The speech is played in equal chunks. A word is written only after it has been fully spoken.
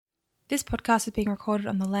This podcast is being recorded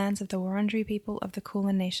on the lands of the Wurundjeri people of the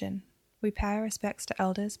Kulin Nation. We pay our respects to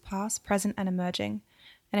elders past, present and emerging,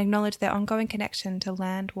 and acknowledge their ongoing connection to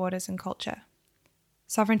land, waters and culture.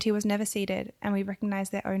 Sovereignty was never ceded, and we recognise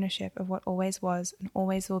their ownership of what always was and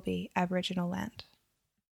always will be Aboriginal land.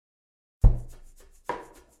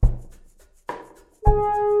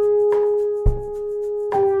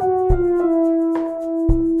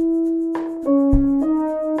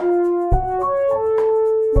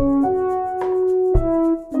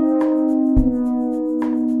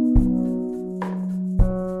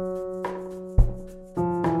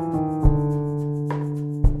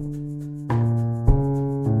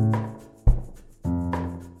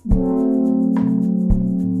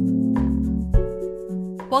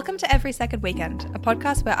 Welcome to Every Second Weekend, a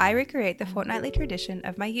podcast where I recreate the fortnightly tradition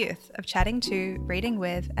of my youth of chatting to, reading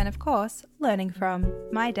with, and of course, learning from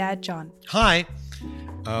my dad, John. Hi.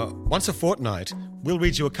 Once a fortnight, we'll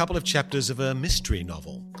read you a couple of chapters of a mystery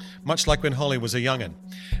novel, much like when Holly was a young'un,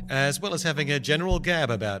 as well as having a general gab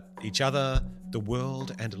about each other, the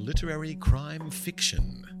world, and literary crime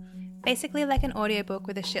fiction. Basically like an audiobook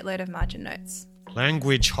with a shitload of margin notes.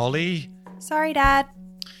 Language, Holly. Sorry, Dad.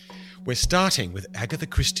 We're starting with Agatha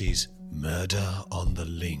Christie's Murder on the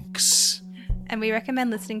Links. And we recommend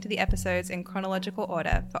listening to the episodes in chronological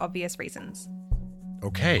order for obvious reasons.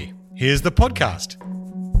 Okay, here's the podcast.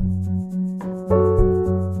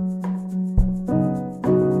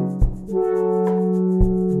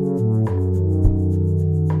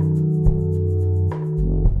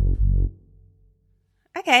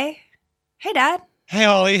 Okay. Hey, Dad. Hey,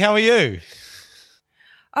 Holly, how are you?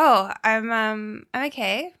 Oh, I'm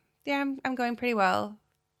okay. Yeah, I'm going pretty well.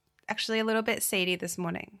 Actually, a little bit seedy this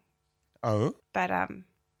morning. Oh? But,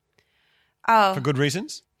 For good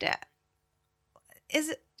reasons? Is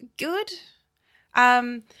it good?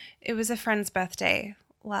 It was a friend's birthday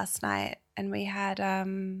last night, and we had a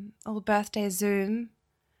little birthday Zoom,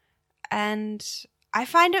 and I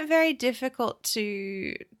find it very difficult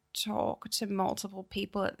to talk to multiple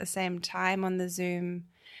people at the same time on the Zoom,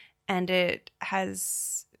 and it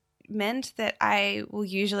has meant that I will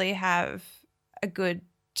usually have a good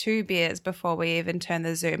 2 beers before we even turn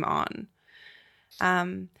the Zoom on. But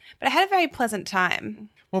I had a very pleasant time.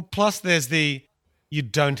 Well, plus there's you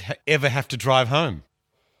don't ever have to drive home.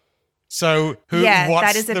 So what's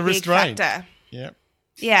that is a the big restraint? factor. Yeah.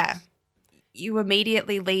 Yeah. You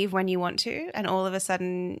immediately leave when you want to, and all of a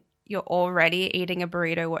sudden you're already eating a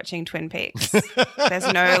burrito watching Twin Peaks.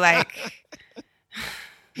 There's no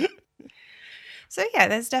So yeah,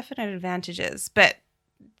 there's definite advantages, but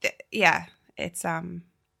it's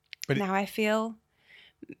But now I feel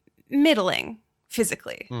middling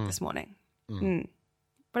physically this morning. Mm.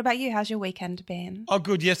 What about you? How's your weekend been? Oh,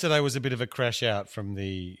 good. Yesterday was a bit of a crash out from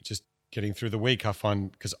just getting through the week. I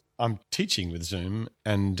find because I'm teaching with Zoom,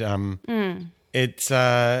 and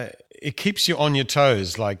it keeps you on your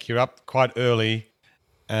toes. Like you're up quite early,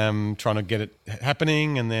 trying to get it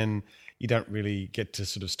happening, and then you don't really get to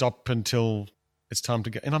sort of stop until it's time to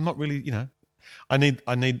go. And I'm not really, I need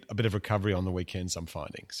a bit of recovery on the weekends, I'm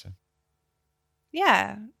finding. So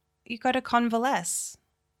Yeah, you got to convalesce.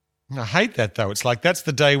 I hate that though. It's like that's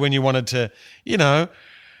the day when you wanted to,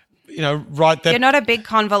 write that. You're not a big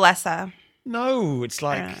convalescer. No, it's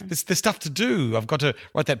like there's stuff to do. I've got to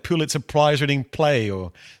write that Pulitzer Prize winning play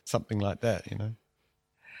or something like that,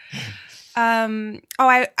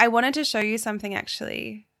 I wanted to show you something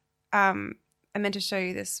actually. I meant to show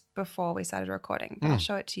you this before we started recording, but I'll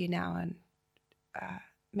show it to you now and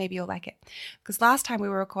maybe you'll like it. Because last time we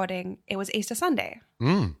were recording, it was Easter Sunday.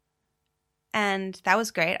 And that was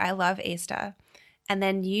great. I love Easter. And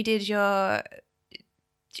then you did your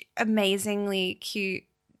amazingly cute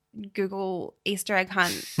Google Easter egg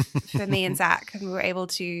hunt for me and Zach. And we were able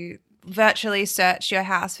to virtually search your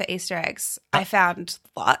house for Easter eggs. I found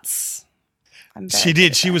lots. She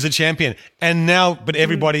did. She was a champion. And now, but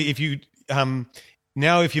everybody, if you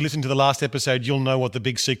listen to the last episode, you'll know what the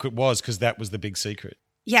big secret was because that was the big secret.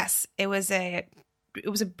 Yes, it was a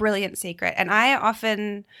brilliant secret. And I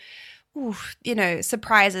often,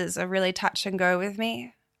 surprises are really touch and go with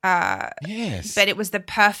me. Yes. But it was the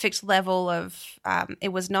perfect level of,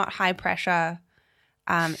 it was not high pressure.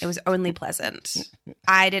 It was only pleasant.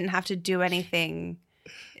 I didn't have to do anything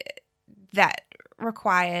that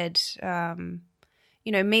required,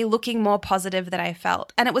 me looking more positive than I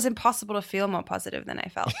felt. And it was impossible to feel more positive than I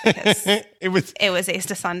felt because it was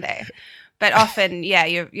Easter Sunday. But often,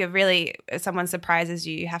 you're really, if someone surprises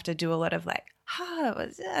you, you have to do a lot of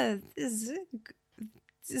this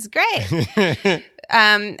is great.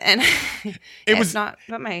 And it was not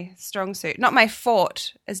my strong suit, not my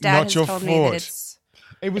fort, as Dad has told me that it's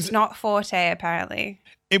It's not Forte, apparently.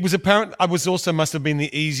 It was apparent. I was also must have been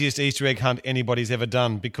the easiest Easter egg hunt anybody's ever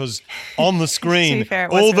done because on the screen, fair,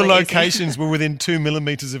 it was all the really locations were within 2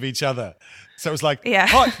 millimeters of each other. So it was like, Yeah.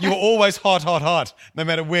 hot. You were always hot, hot, hot, no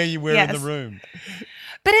matter where you were in Yes. the room.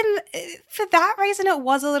 But for that reason, it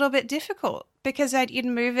was a little bit difficult because you'd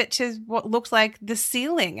move it to what looked like the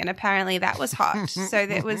ceiling, and apparently that was hot. So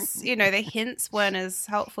that was, the hints weren't as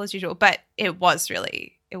helpful as usual, but it was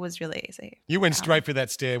really easy. You went straight for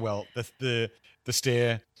that stairwell, the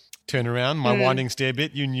stair turnaround, my winding stair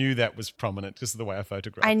bit. You knew that was prominent because of the way I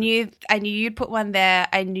photographed I it. knew you'd put one there.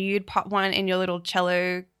 I knew you'd pop one in your little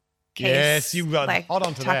cello case. Yes, you got hot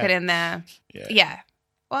onto tuck that. it in there. Yeah.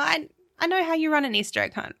 Well, I know how you run an Easter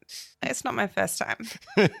egg hunt. It's not my first time.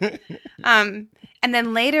 And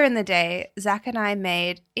then later in the day, Zach and I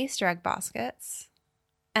made Easter egg baskets,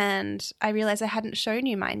 and I realized I hadn't shown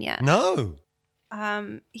you mine yet. No.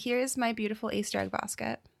 Here's my beautiful Easter egg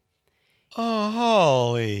basket. Oh,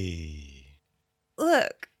 Holly.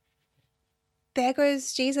 Look, there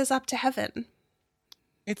goes Jesus up to heaven.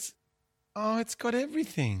 It's got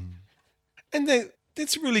everything. And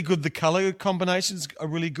it's really good. The color combinations are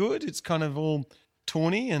really good. It's kind of all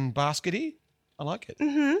tawny and baskety. I like it.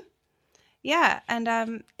 Mm-hmm. Yeah,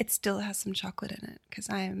 and it still has some chocolate in it because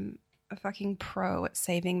I am a fucking pro at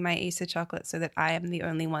saving my Easter chocolate so that I am the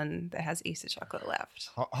only one that has Easter chocolate left.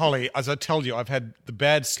 Holly, as I told you, I've had the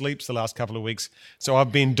bad sleeps the last couple of weeks, so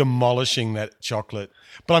I've been demolishing that chocolate.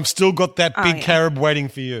 But I've still got that big carob waiting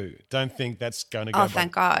for you. Don't think that's going to go. Oh,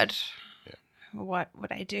 thank God. Yeah. What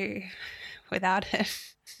would I do without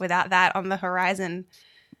it? Without that on the horizon?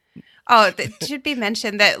 Oh, it should be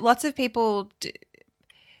mentioned that lots of people...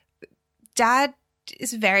 Dad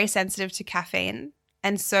is very sensitive to caffeine,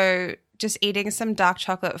 and so just eating some dark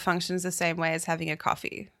chocolate functions the same way as having a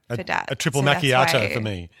coffee for Dad. A triple So that's macchiato why- for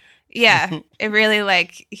me. Yeah, it really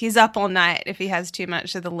he's up all night if he has too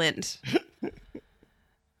much of the Lindt.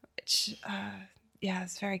 Which,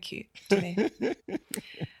 it's very cute to me.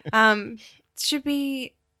 Should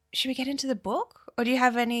we get into the book? Or do you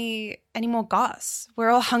have any more goss? We're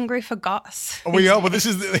all hungry for goss. We are. Well, this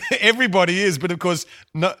is everybody is, but of course,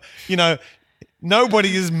 no,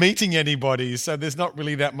 nobody is meeting anybody, so there's not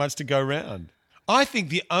really that much to go around. I think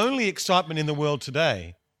the only excitement in the world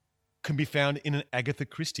today can be found in an Agatha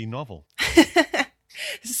Christie novel.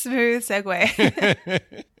 Smooth segue.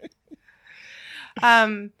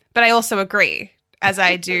 But I also agree, as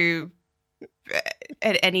I do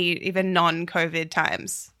at any even non-COVID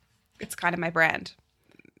times. It's kind of my brand.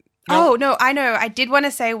 No. Oh, no, I know. I did want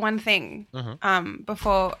to say one thing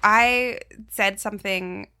before. I said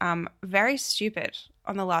something very stupid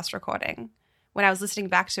on the last recording. When I was listening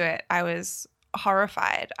back to it, I was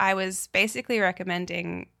horrified. I was basically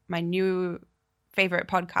recommending my new favorite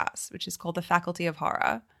podcast, which is called The Faculty of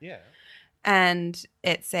Horror. Yeah. And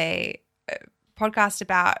it's a podcast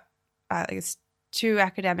about it's two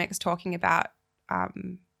academics talking about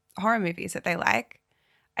horror movies that they like.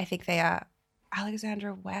 I think they are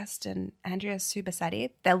Alexandra West and Andrea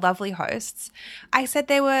Subasati. They're lovely hosts. I said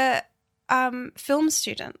they were film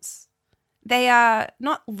students. They are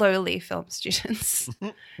not lowly film students.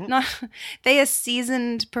 They are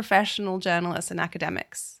seasoned professional journalists and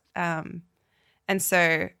academics. And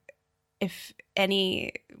so if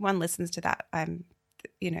anyone listens to that, I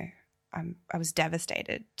was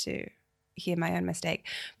devastated to hear my own mistake.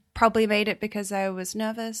 Probably made it because I was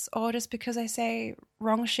nervous or just because I say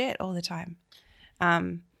wrong shit all the time.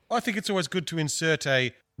 I think it's always good to insert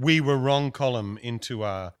a "we were wrong" column into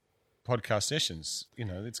our podcast sessions.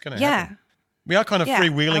 It's going to happen. We are kind of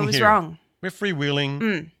freewheeling here. I was wrong. We're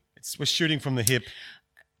freewheeling. We're shooting from the hip.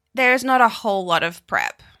 There's not a whole lot of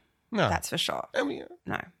prep. No. That's for sure.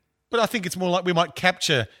 No. But I think it's more like we might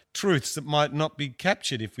capture truths that might not be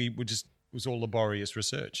captured if it was all laborious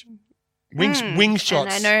research. Wing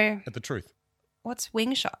shots at the truth. What's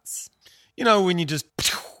wing shots? When you just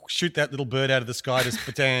shoot that little bird out of the sky, just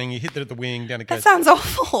bang, you hit it at the wing, down it goes. That sounds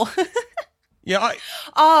awful. Yeah.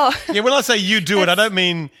 Yeah, when I say you do it, I don't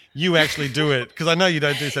mean you actually do it, because I know you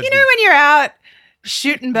don't do such things. When you're out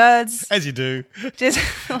shooting birds. As you do. You're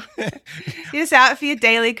just out for your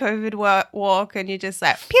daily COVID walk and you're just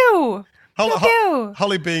like, pew, pew, pew.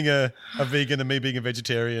 Holly being a vegan and me being a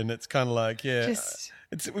vegetarian, it's kind of like,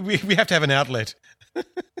 we have to have an outlet.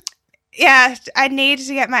 Yeah, I need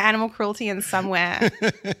to get my animal cruelty in somewhere.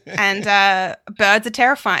 And birds are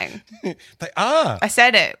terrifying. They are. I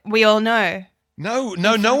said it. We all know.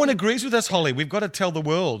 No one agrees with us, Holly. We've got to tell the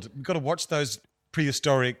world. We've got to watch those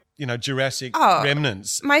prehistoric, Jurassic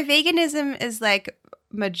remnants. My veganism is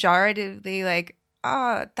majoritively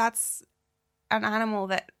that's an animal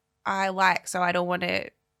that I like, so I don't want to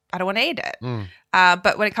I don't want to eat it.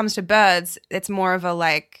 But when it comes to birds, it's more of a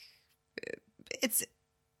like, it's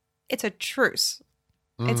a truce.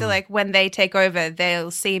 It's a, like when they take over,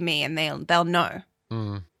 they'll see me and they'll know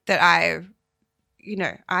that I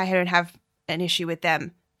don't have an issue with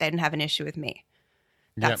them. They don't have an issue with me.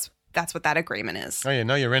 That's what that agreement is. Oh, yeah,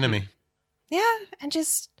 know your enemy. Yeah, and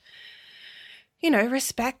just,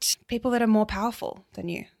 respect people that are more powerful than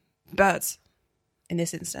you. Birds, in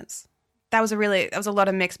this instance. That was a lot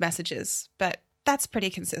of mixed messages, but that's pretty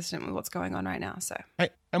consistent with what's going on right now. So, Hey,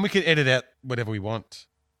 and we can edit out whatever we want.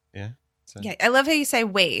 Yeah. So. Yeah, I love how you say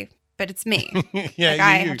we, but it's me. Yeah,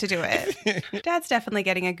 I have to do it. Dad's definitely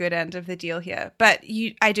getting a good end of the deal here, but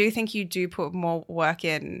I do think you do put more work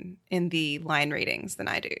in the line readings than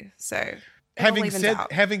I do. So having said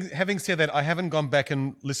that, I haven't gone back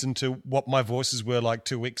and listened to what my voices were like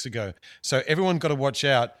 2 weeks ago. So everyone got to watch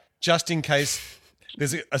out just in case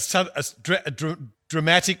there's a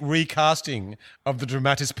dramatic recasting of the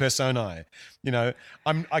dramatis personae.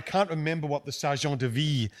 I can't remember what the Sergeant de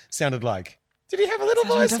Ville sounded like. Did he have a little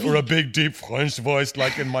voice or a big, deep French voice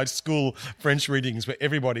like in my school French readings where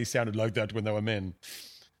everybody sounded like that when they were men?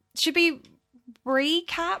 Should we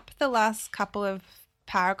recap the last couple of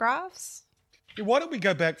paragraphs? Why don't we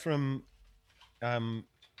go back from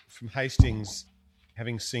Hastings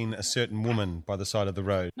having seen a certain woman by the side of the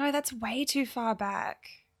road? No, that's way too far back.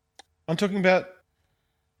 I'm talking about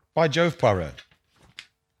By Jove, Poirot.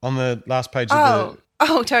 On the last page of the...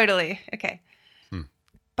 Oh, totally. Okay.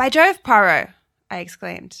 By Jove, Poirot, I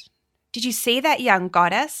exclaimed. Did you see that young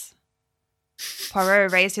goddess?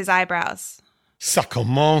 Poirot raised his eyebrows. Ça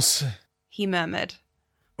commence. He murmured.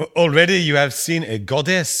 Already you have seen a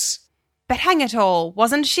goddess. But hang it all,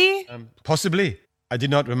 wasn't she? Possibly. I did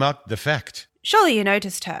not remark the fact. Surely you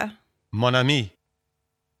noticed her. Mon ami,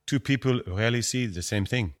 two people rarely see the same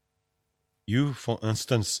thing. You, for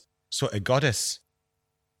instance, saw a goddess.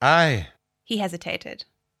 He hesitated.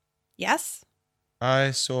 Yes?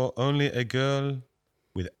 I saw only a girl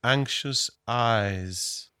with anxious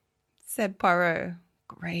eyes, said Poirot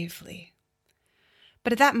gravely.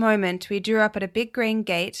 But at that moment we drew up at a big green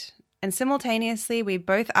gate, and simultaneously we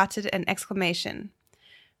both uttered an exclamation.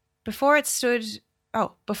 Before it stood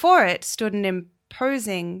an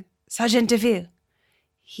imposing Sergeant de Ville.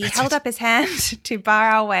 He held up his hand to bar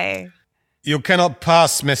our way. You cannot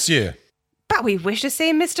pass, monsieur. But we wish to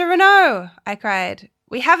see Mr. Renault, I cried.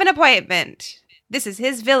 We have an appointment. This is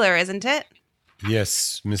his villa, isn't it?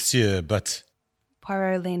 Yes, monsieur, but...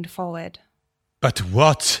 Poirot leaned forward. But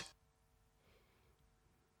what?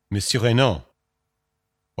 Monsieur Renault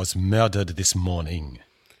was murdered this morning.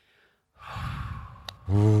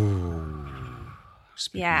 Ooh.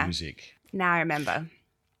 Speak music. Now I remember.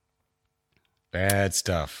 Bad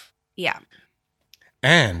stuff. Yeah.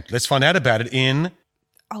 And let's find out about it in...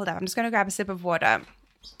 Hold up, I'm just going to grab a sip of water.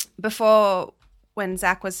 Before, when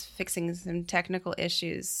Zach was fixing some technical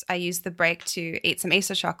issues, I used the break to eat some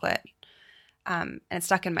Easter chocolate, and it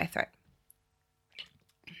stuck in my throat.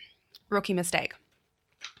 Rookie mistake.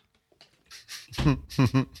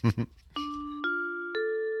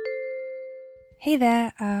 Hey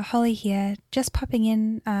there, Holly here. Just popping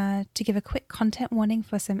in to give a quick content warning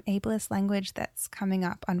for some ableist language that's coming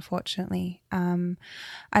up, unfortunately.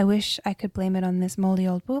 I wish I could blame it on this moldy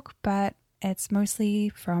old book, but it's mostly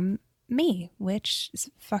from me, which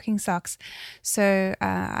fucking sucks. So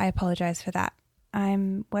I apologize for that.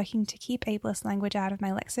 I'm working to keep ableist language out of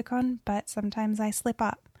my lexicon, but sometimes I slip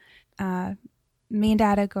up. Me and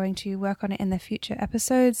Dad are going to work on it in the future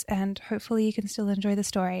episodes, and hopefully you can still enjoy the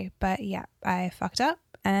story. But yeah, I fucked up,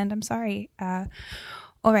 and I'm sorry.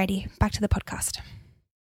 Alrighty, back to the podcast.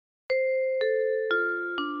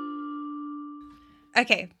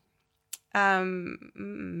 Okay.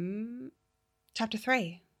 Chapter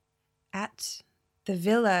 3. At the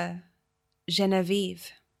Villa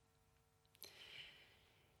Genevieve.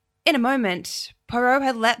 In a moment, Poirot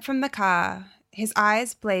had leapt from the car, his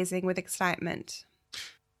eyes blazing with excitement.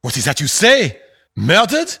 What is that you say?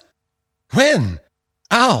 Murdered? When?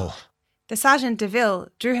 How? The Sergeant de Ville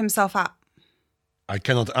drew himself up. I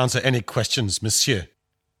cannot answer any questions, monsieur.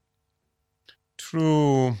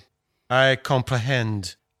 True, I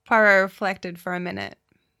comprehend. Poirot reflected for a minute.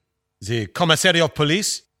 The commissary of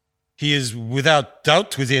police? He is without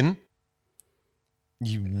doubt within.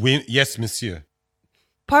 Yes, monsieur.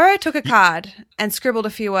 Poirot took a card and scribbled a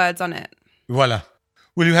few words on it. Voila.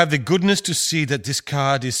 Will you have the goodness to see that this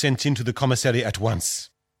card is sent into the commissary at once?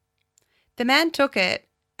 The man took it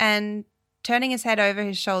and, turning his head over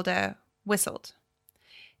his shoulder, whistled.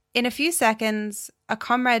 In a few seconds, a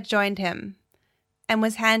comrade joined him and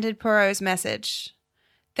was handed Poirot's message.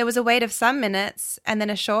 There was a wait of some minutes, and then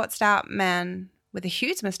a short, stout man with a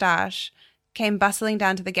huge moustache came bustling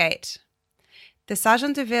down to the gate. The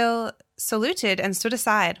sergeant de ville saluted and stood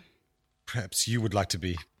aside. Perhaps you would like to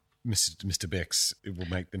be Mr. Bex. It will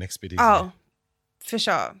make the next bit easier. Oh, for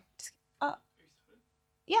sure.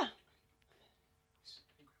 Yeah.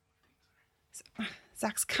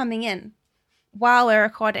 Zach's coming in while we're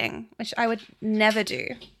recording, which I would never do.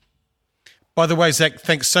 By the way, Zach,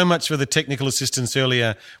 thanks so much for the technical assistance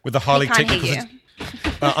earlier with the highly He can't technical. hear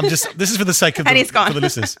you. This is for the sake of And he's gone. for the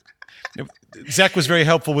listeners. Zach was very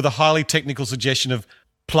helpful with a highly technical suggestion of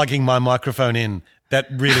plugging my microphone in. That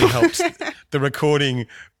really helped the recording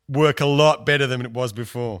work a lot better than it was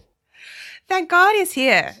before. Thank God he's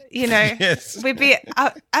here. You know, Yes. we'd be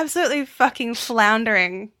absolutely fucking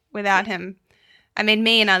floundering without him. I mean,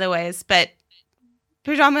 me in other ways, but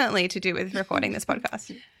predominantly to do with recording this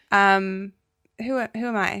podcast. Who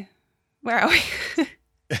am I? Where are we?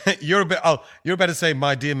 You're about to say,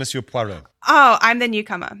 my dear Monsieur Poirot. Oh, I'm the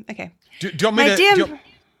newcomer. Okay. Do you want me My to? dear- do you-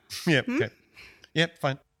 yeah. Okay. Yeah.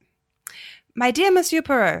 Fine. My dear Monsieur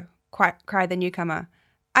Poirot, cried the newcomer,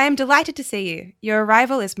 I am delighted to see you. Your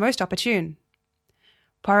arrival is most opportune.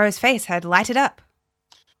 Poirot's face had lighted up.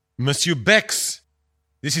 Monsieur Bex,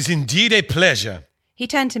 this is indeed a pleasure. He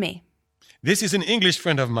turned to me. This is an English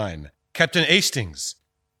friend of mine, Captain Hastings.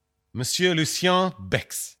 Monsieur Lucien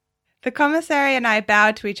Bex. The commissary and I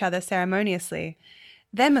bowed to each other ceremoniously.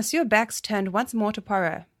 Then Monsieur Bex turned once more to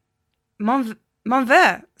Poirot. Mon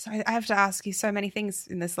vieux. Sorry, I have to ask you so many things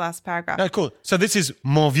in this last paragraph. No, cool. So this is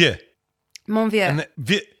mon vieux. Mon vieux. And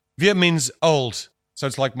vieux means old. So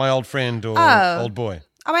it's like my old friend or Oh. old boy.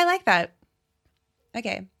 Oh, I like that.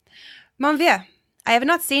 Okay. Mon vieux, I have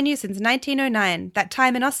not seen you since 1909, that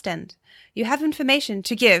time in Ostend. You have information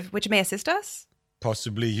to give which may assist us?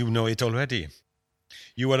 Possibly you know it already.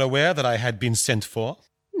 You are aware that I had been sent for?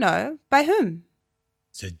 No. By whom?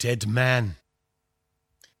 The dead man.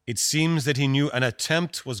 It seems that he knew an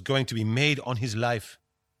attempt was going to be made on his life.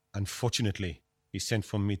 Unfortunately, he sent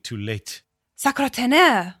for me too late. Sacre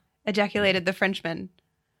tonnerre, ejaculated the Frenchman.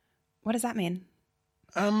 What does that mean?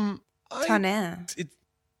 Tonnerre.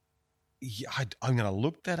 I'm going to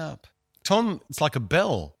look that up. It's like a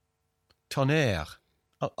bell. Tonnerre.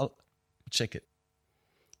 I'll check it.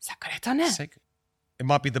 Sacre tonnerre. It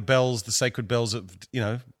might be the bells, the sacred bells of,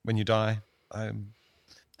 when you die.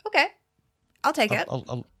 Okay. I'll take it.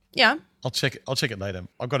 Yeah. I'll check it later.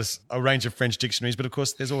 I've got a range of French dictionaries, but of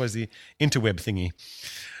course there's always the interweb thingy.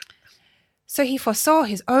 So he foresaw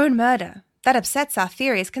his own murder. That upsets our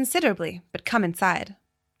theories considerably, but come inside.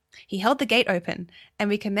 He held the gate open, and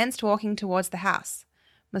we commenced walking towards the house.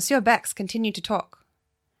 Monsieur Bex continued to talk.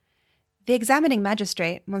 The examining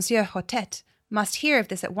magistrate, Monsieur Hotet, must hear of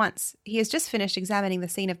this at once. He has just finished examining the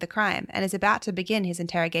scene of the crime and is about to begin his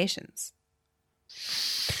interrogations.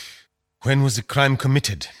 When was the crime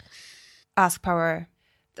committed? Asked Poirot.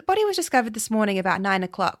 The body was discovered this morning about 9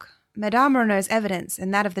 o'clock. Madame Renaud's evidence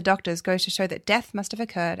and that of the doctors goes to show that death must have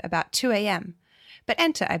occurred about 2 a.m. But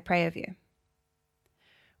enter, I pray of you.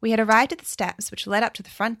 We had arrived at the steps which led up to the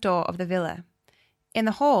front door of the villa. In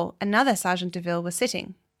the hall, another Sergeant de Ville was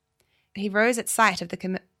sitting. He rose at sight of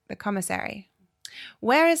the commissary.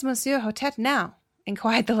 Where is Monsieur Hotet now?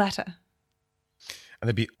 Inquired the latter. And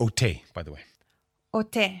that'd be Ote, by the way.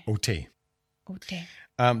 Hotet. Ote. Hotet.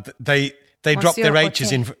 They drop Monsieur their H's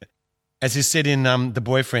Hotet. in, as is said in The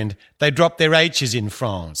Boyfriend, they drop their H's in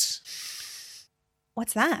France.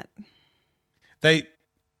 What's that?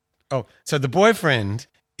 So The Boyfriend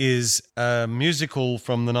is a musical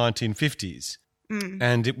from the 1950s.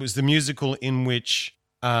 And it was the musical in which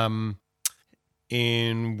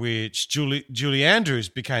Julie Andrews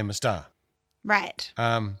became a star. Right.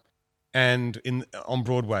 And on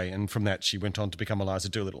Broadway, and from that she went on to become Eliza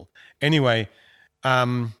Doolittle. Anyway,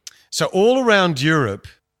 so all around Europe,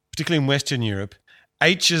 particularly in Western Europe,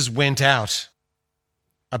 H's went out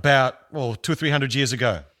about 200 or 300 years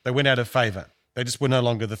ago. They went out of favour. They just were no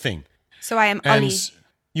longer the thing. So I am And Oli.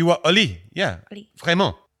 you are Oli, yeah, Oli.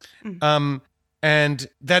 vraiment. And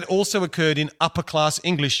that also occurred in upper class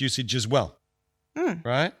English usage as well,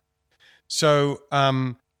 right? So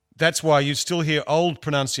that's why you still hear old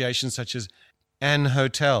pronunciations such as an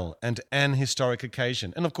hotel and an historic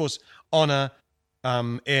occasion. And of course, honour,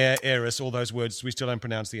 heir, heiress, all those words, we still don't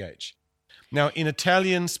pronounce the H. Now, in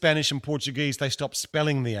Italian, Spanish and Portuguese, they stopped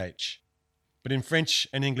spelling the H. But in French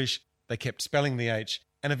and English, they kept spelling the H.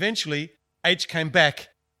 And eventually, H came back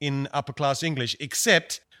in upper class English,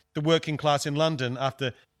 except the working class in London,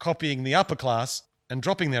 after copying the upper class and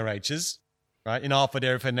dropping their H's, right? In Alfred,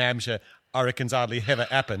 Erfurt, Hampshire, Hurricanes hardly ever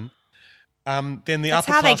happen. Then the That's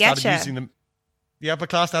upper how they class get started you. using them. the upper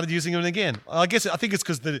class started using it again. I think it's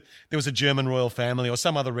because there was a German royal family or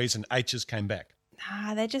some other reason H's came back.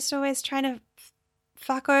 They're just always trying to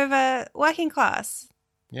fuck over working class.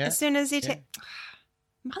 Yeah. As soon as you take...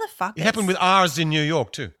 Motherfuckers. It happened with R's in New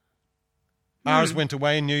York too. R's went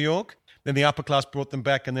away in New York, then the upper class brought them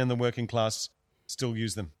back, and then the working class still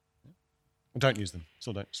use them. Don't use them.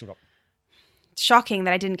 Still got them. Shocking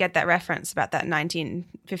that I didn't get that reference about that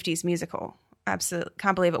 1950s musical. Absolutely.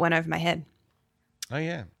 Can't believe it went over my head. Oh,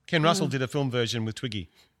 yeah. Ken Russell did a film version with Twiggy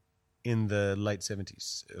in the late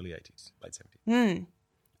 70s, early 80s, late 70s.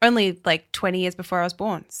 Only like 20 years before I was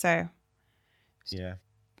born, so. Yeah.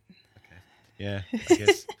 Okay. Yeah, I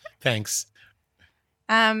guess. Thanks.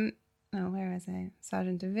 Where was I?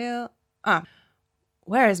 Sergeant Deville.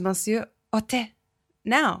 Where is Monsieur Otet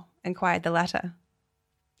now? Inquired the latter.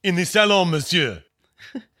 In the salon, monsieur.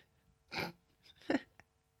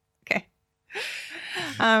 Okay.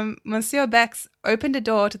 Monsieur Bex opened a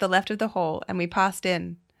door to the left of the hall and we passed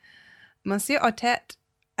in. Monsieur Otet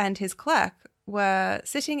and his clerk were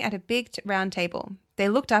sitting at a big round table. They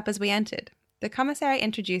looked up as we entered. The commissary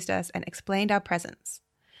introduced us and explained our presence.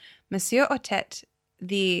 Monsieur Otet,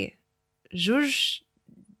 the juge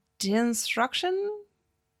d'instruction?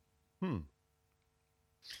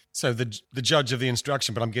 So the judge of the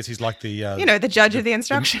instruction, but I guess he's like the... the judge of the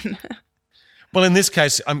instruction. Well, in this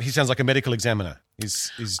case, he sounds like a medical examiner.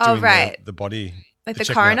 He's doing the body... Like the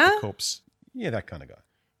checking out coroner? the corpse. Yeah, that kind of guy.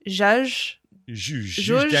 Juge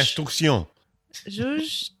d'instruction.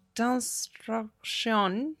 Juge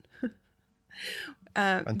d'instruction.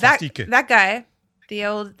 Fantastique. That guy,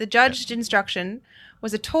 the judge d'instruction,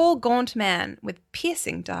 was a tall, gaunt man with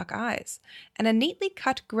piercing dark eyes and a neatly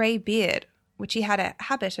cut grey beard, which he had a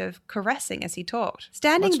habit of caressing as he talked.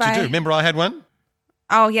 Standing by... What did you do? Remember I had one?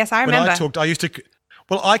 Oh, yes, I remember. When I talked, I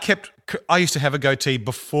used to have a goatee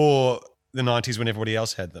before the 90s when everybody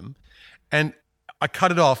else had them. And I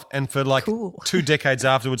cut it off, and for 2 decades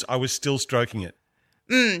afterwards, I was still stroking it.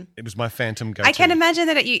 It was my phantom goatee. I can imagine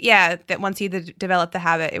that once you develop the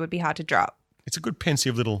habit, it would be hard to drop. It's a good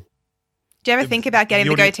pensive little... Do you ever think about getting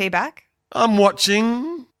the goatee back? I'm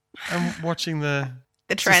watching the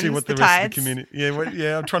trends, to see what the rest tides. of the community...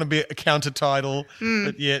 Yeah, I'm trying to be a counter title,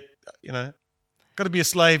 but yet, got to be a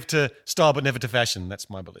slave to style but never to fashion. That's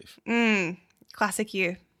my belief. Classic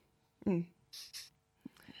you.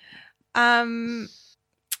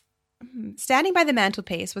 Standing by the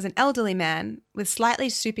mantelpiece was an elderly man with slightly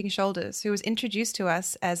stooping shoulders who was introduced to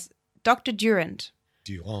us as Dr. Durand.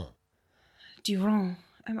 Durand.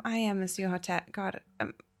 I am Monsieur Otet. God.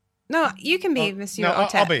 No, you can be Monsieur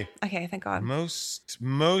Otet. I'll be. Okay, thank God.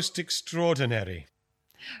 Most extraordinary.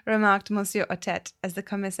 Remarked Monsieur Otet as the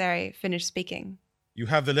commissary finished speaking. You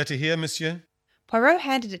have the letter here, monsieur? Poirot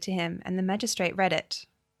handed it to him and the magistrate read it.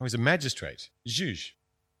 Oh, he's a magistrate. Juge.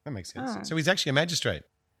 That makes sense. Oh. So he's actually a magistrate.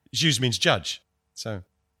 Juge means judge. So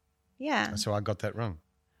yeah. So I got that wrong.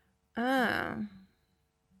 Oh.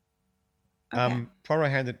 Okay.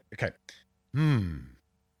 Poirot handed... Okay.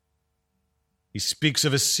 He speaks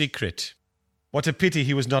of a secret. What a pity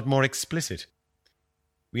he was not more explicit.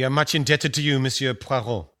 We are much indebted to you, Monsieur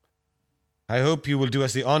Poirot. I hope you will do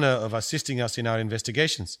us the honor of assisting us in our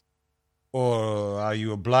investigations. Or are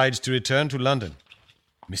you obliged to return to London?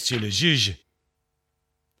 Monsieur le Juge,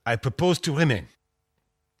 I propose to remain.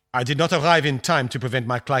 I did not arrive in time to prevent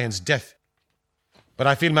my client's death, but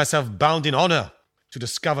I feel myself bound in honor to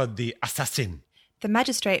discover the assassin. The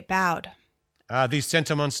magistrate bowed. These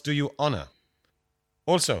sentiments do you honor.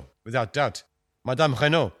 Also, without doubt, Madame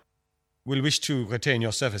Renaud will wish to retain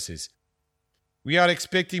your services. We are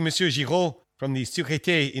expecting Monsieur Giraud from the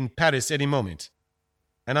Sûreté in Paris any moment,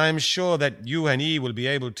 and I am sure that you and he will be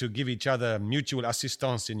able to give each other mutual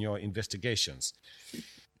assistance in your investigations.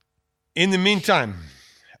 In the meantime,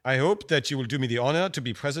 I hope that you will do me the honor to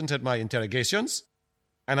be present at my interrogations,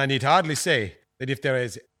 and I need hardly say that if there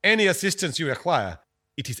is any assistance you require,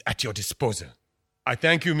 it is at your disposal. I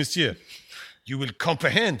thank you, monsieur. You will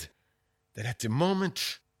comprehend that at the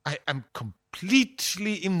moment I am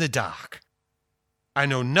completely in the dark. I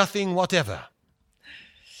know nothing whatever.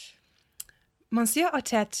 Monsieur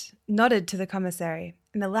Otet nodded to the commissary,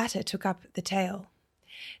 and the latter took up the tale.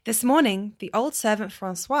 This morning, the old servant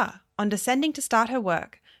Francois, on descending to start her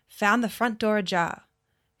work, found the front door ajar.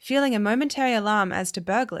 Feeling a momentary alarm as to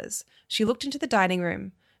burglars, she looked into the dining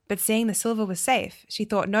room, but seeing the silver was safe, she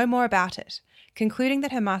thought no more about it, concluding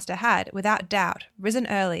that her master had, without doubt, risen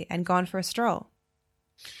early and gone for a stroll.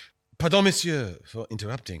 Pardon, monsieur, for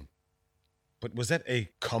interrupting, but was that a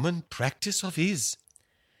common practice of his?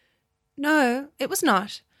 No, it was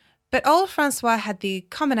not. But old Francois had the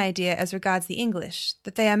common idea as regards the English,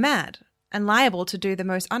 that they are mad, and liable to do the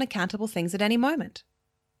most unaccountable things at any moment.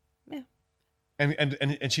 Yeah.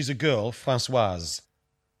 And she's a girl, Françoise.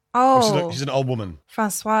 Oh, She's an old woman.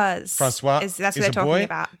 Françoise. Francois That's what is they're a talking boy.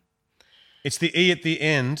 about. It's the E at the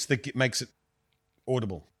end that makes it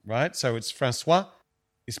audible, right? So it's Francois.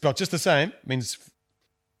 It's spelled just the same. Means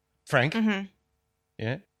Frank. Mm-hmm.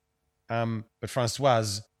 Yeah. But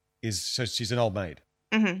Françoise she's an old maid.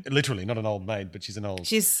 Mm-hmm. Literally, not an old maid, but she's an old...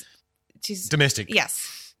 She's domestic.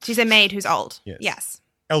 Yes. She's a maid who's old. Yes.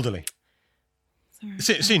 Elderly.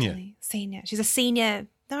 Sorry, Senior. elderly. Senior. She's a senior.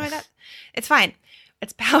 No, it's fine.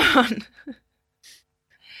 It's power on.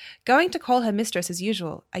 Going to call her mistress as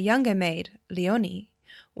usual, a younger maid, Leonie,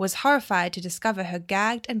 was horrified to discover her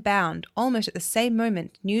gagged and bound almost at the same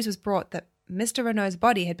moment news was brought that Mr. Renault's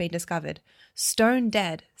body had been discovered, stone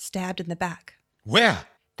dead, stabbed in the back. Where?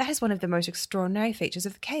 That is one of the most extraordinary features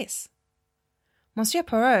of the case. Monsieur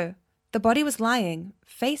Poirot, the body was lying,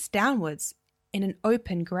 face downwards, in an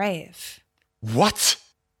open grave. What?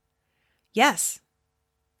 Yes.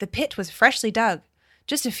 The pit was freshly dug,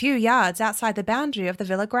 just a few yards outside the boundary of the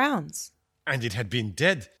villa grounds. And it had been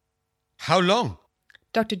dead. How long?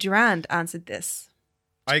 Dr. Durand answered this.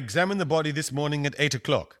 I examined the body this morning at 8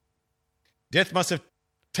 o'clock. Death must have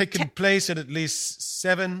taken place at least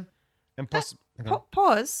 7 and possibly...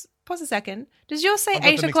 Pause a second. Does yours say I got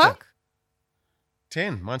 8 them mixed o'clock? up.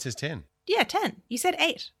 10. Mine says 10. Yeah, 10. You said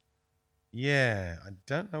 8. Yeah, I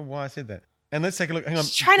don't know why I said that. And let's take a look. Hang on.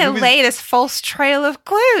 Just trying to lay this false trail of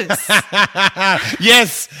clues.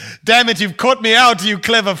 Yes! Damn it, you've caught me out, you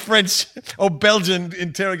clever French or Belgian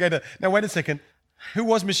interrogator. Now, wait a second. Who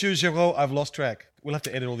was Monsieur Giraud? I've lost track. We'll have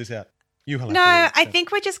to edit all this out. No, I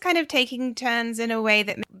think we're just kind of taking turns in a way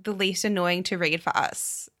that makes the least annoying to read for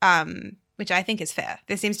us, which I think is fair.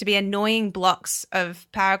 There seems to be annoying blocks of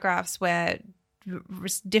paragraphs where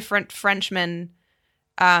different Frenchmen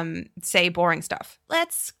say boring stuff.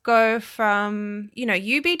 Let's go from,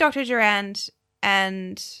 you be Dr. Durand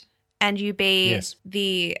and you be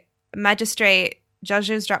the magistrate, judge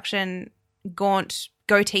of instruction, gaunt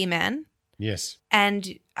goatee man. Yes.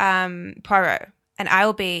 And Poirot. And I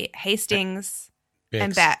will be Hastings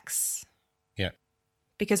and Bex. Yeah.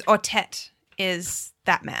 Because Otet is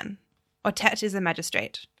that man. Otet is the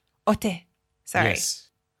magistrate. Otet. Sorry. Yes.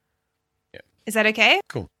 Yeah. Is that okay?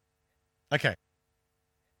 Cool. Okay.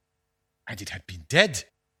 And it had been dead.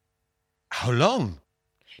 How long?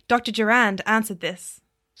 Dr. Durand answered this.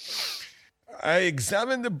 I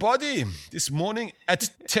examined the body this morning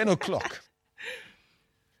at 10 o'clock.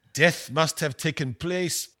 Death must have taken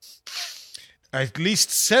place at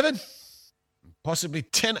least 7, possibly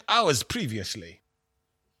 10 hours previously.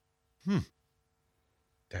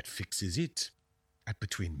 That fixes it at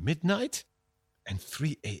between midnight and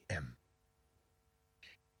 3 a.m.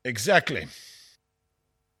 Exactly.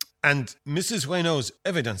 And Mrs. Renault's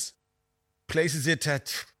evidence places it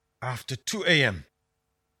at after 2 a.m.,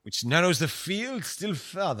 which narrows the field still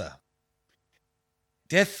further.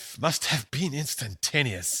 Death must have been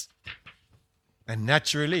instantaneous, and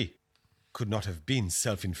naturally could not have been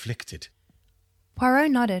self-inflicted.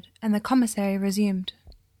 Poirot nodded, and the commissary resumed.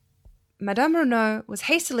 Madame Renault was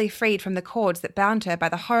hastily freed from the cords that bound her by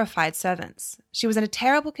the horrified servants. She was in a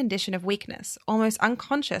terrible condition of weakness, almost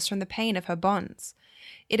unconscious from the pain of her bonds.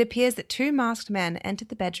 It appears that 2 masked men entered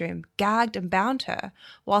the bedroom, gagged and bound her,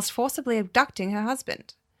 whilst forcibly abducting her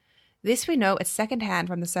husband. This we know at second hand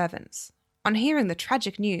from the servants. On hearing the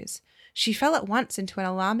tragic news, she fell at once into an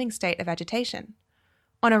alarming state of agitation.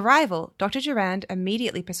 On arrival, Dr. Durand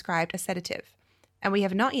immediately prescribed a sedative, and we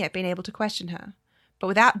have not yet been able to question her. But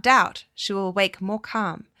without doubt, she will awake more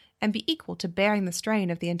calm and be equal to bearing the strain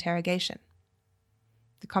of the interrogation.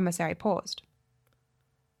 The commissary paused.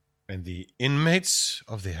 And the inmates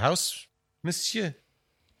of the house, monsieur?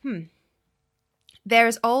 There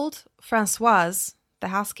is old Françoise, the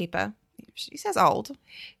housekeeper. She says old.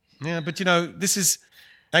 Yeah, but this is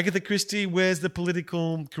Agatha Christie. Where's the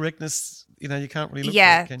political correctness? You can't really look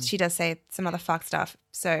Yeah, for it, she does say some other fuck stuff.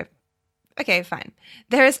 So, okay, fine.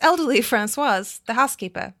 There is elderly Françoise, the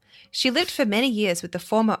housekeeper. She lived for many years with the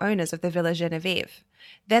former owners of the Villa Genevieve.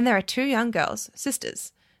 Then there are 2 young girls,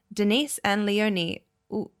 sisters, Denise and Leonie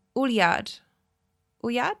Ouliard.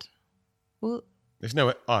 Ouliard? There's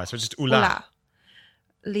no so it's just Oula.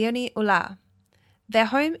 Leonie Oula. Their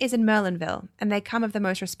home is in Merlinville, and they come of the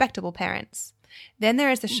most respectable parents. Then there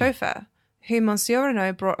is the chauffeur, whom Monsieur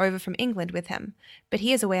Renault brought over from England with him, but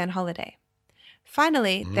he is away on holiday.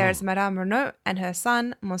 Finally, there is Madame Renault and her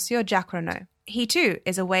son, Monsieur Jacques Renault. He too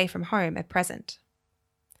is away from home at present.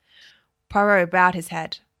 Poirot bowed his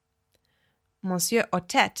head. Monsieur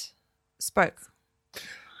Otet spoke.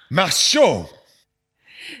 Marchot!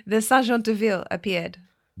 The sergeant de ville appeared.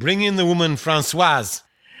 Bring in the woman Francoise.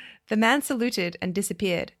 The man saluted and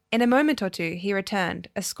disappeared. In a moment or two, he returned,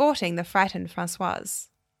 escorting the frightened Francoise.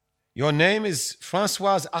 Your name is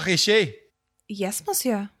Francoise Arichet. Yes,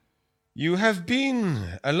 monsieur. You have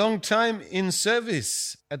been a long time in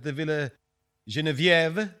service at the Villa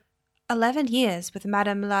Geneviève. 11 years with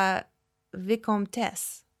Madame la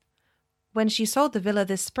Vicomtesse. When she sold the villa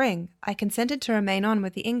this spring, I consented to remain on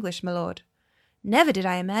with the English, my lord. Never did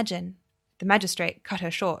I imagine. The magistrate cut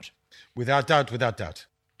her short. Without doubt, without doubt.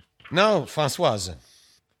 Now, Francoise,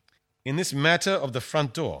 in this matter of the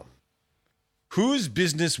front door, whose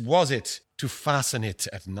business was it to fasten it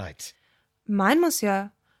at night? Mine,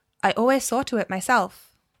 monsieur. I always saw to it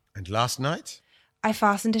myself. And last night? I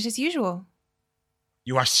fastened it as usual.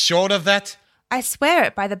 You are sure of that? I swear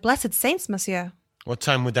it by the blessed saints, monsieur. What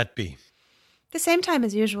time would that be? The same time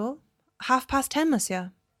as usual. 10:30,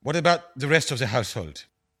 monsieur. What about the rest of the household?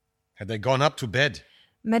 Had they gone up to bed?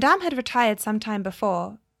 Madame had retired some time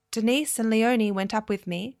before. Denise and Leonie went up with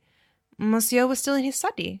me. Monsieur was still in his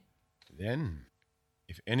study. Then,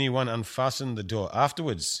 if anyone unfastened the door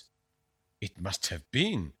afterwards, it must have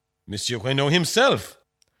been Monsieur Renaud himself.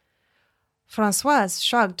 Françoise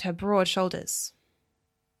shrugged her broad shoulders.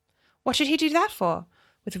 What should he do that for?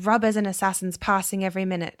 With robbers and assassins passing every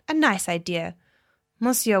minute. A nice idea.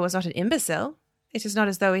 Monsieur was not an imbecile. It is not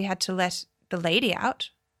as though he had to let the lady out.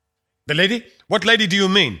 The lady? What lady do you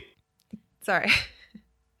mean? Sorry.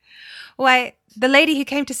 Why, the lady who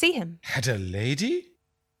came to see him. Had a lady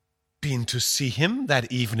been to see him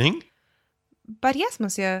that evening? But yes,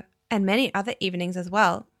 monsieur, and many other evenings as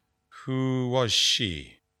well. Who was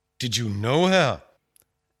she? Did you know her?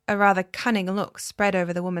 A rather cunning look spread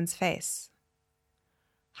over the woman's face.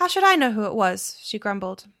 How should I know who it was? She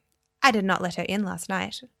grumbled. I did not let her in last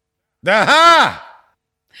night. Aha!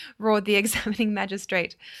 Roared the examining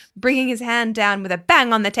magistrate, bringing his hand down with a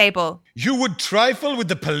bang on the table. You would trifle with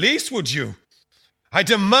the police, would you? I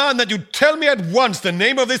demand that you tell me at once the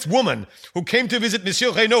name of this woman who came to visit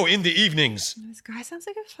Monsieur Renaud in the evenings. This guy sounds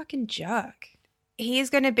like a fucking jerk. He's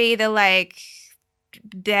going to be their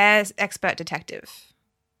expert detective.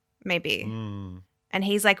 Maybe. And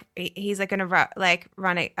he's going to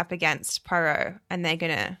run it up against Poirot, and they're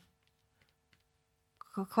going to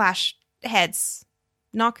clash heads.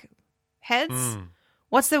 Knock heads?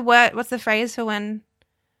 What's the word? What's the phrase for when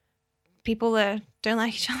people don't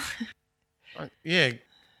like each other? Yeah,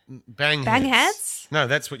 bang heads? No,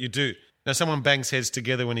 that's what you do. No, someone bangs heads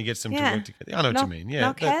together when he gets them to work together. I know what you mean. Yeah,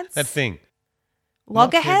 knock heads? That thing.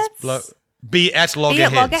 Loggerheads? Be at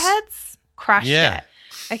loggerheads. Be at loggerheads? Crushed Yeah.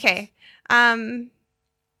 it. Okay.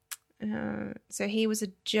 So he was a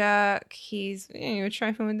jerk. He's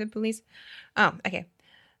trifling with the police. Oh, okay.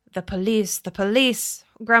 The police,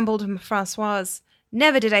 grumbled Françoise.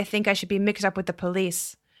 Never did I think I should be mixed up with the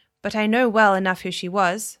police. But I know well enough who she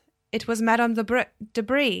was. It was Madame Debray.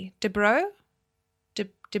 Debreu?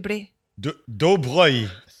 Debray. Dobreuil.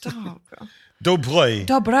 Oh, God. Dobreuil.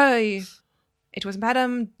 Dobreuil. It was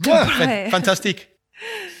Madame Dobreuil. Fantastique.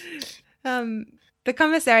 The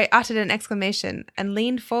commissary uttered an exclamation and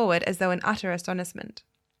leaned forward as though in utter astonishment.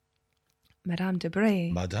 Madame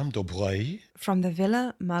Dobreuil. Madame Dobreuil. From the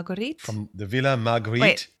Villa Marguerite? From the Villa Marguerite.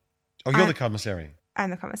 Wait. Oh, you're the commissary. I'm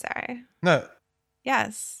the commissary. No,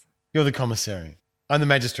 Yes. you're the commissary. I'm the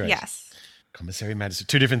magistrate. Yes. Commissary, magistrate.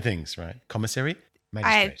 Two different things, right? Commissary,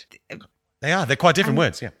 magistrate. They are. They're quite different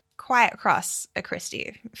words, yeah. Quite cross a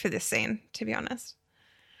Christie for this scene, to be honest.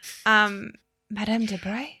 Madame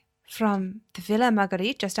Debray? From the Villa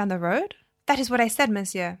Marguerite just down the road? That is what I said,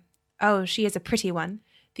 monsieur. Oh, she is a pretty one.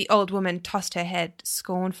 The old woman tossed her head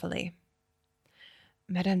scornfully.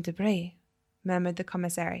 Madame Debray, murmured the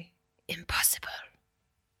commissary. Impossible.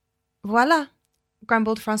 Voila,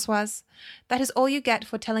 grumbled Françoise. That is all you get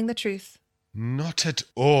for telling the truth. Not at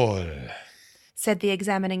all, said the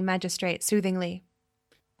examining magistrate soothingly.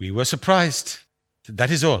 We were surprised.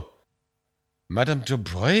 That is all. Madame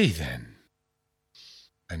Dobreuil, then.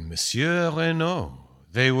 And Monsieur Renaud,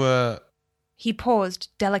 they were... He paused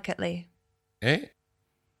delicately. Eh?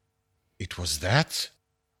 It was that?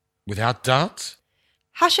 Without doubt?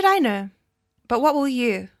 How should I know? But what will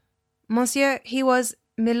you? Monsieur, he was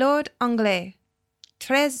Milord Anglais,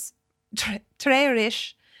 très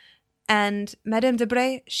riche, and Madame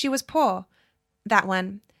Debray, she was poor, that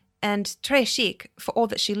one, and très chic for all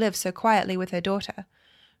that she lived so quietly with her daughter.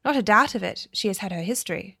 Not a doubt of it, she has had her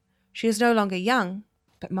history. She is no longer young,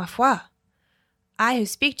 but ma foi, I who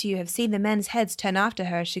speak to you have seen the men's heads turn after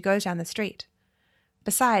her as she goes down the street.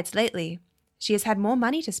 Besides, lately, she has had more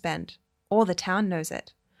money to spend. All the town knows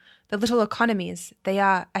it. The little economies, they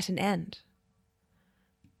are at an end.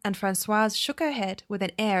 And Francoise shook her head with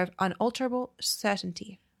an air of unalterable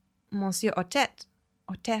certainty. Monsieur Otet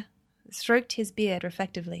stroked his beard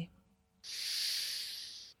reflectively.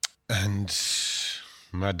 And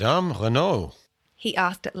Madame Renaud, He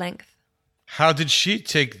asked at length. how did she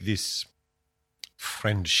take this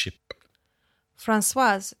friendship?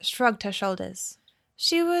 Francoise shrugged her shoulders.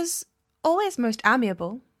 She was always most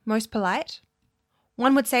amiable, most polite.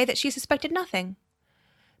 One would say that she suspected nothing.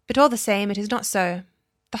 But all the same, it is not so.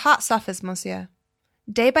 The heart suffers, monsieur.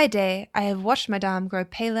 Day by day, I have watched Madame grow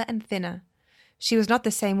paler and thinner. She was not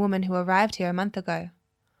the same woman who arrived here a month ago.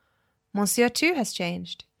 Monsieur, too, has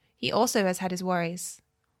changed. He also has had his worries.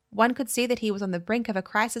 One could see that he was on the brink of a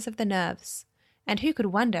crisis of the nerves. And who could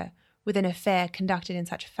wonder, with an affair conducted in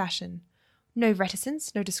such fashion? No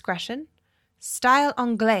reticence, no discretion. Style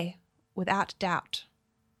anglais, without doubt.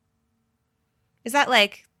 Is that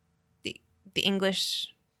like the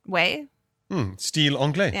English way? Style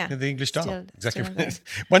anglais, Yeah. the English style. Style Exactly.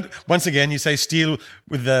 anglais. Once again, you say style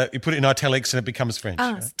with you put it in italics and it becomes French.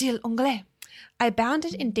 Style anglais. I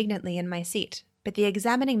bounded indignantly in my seat, but the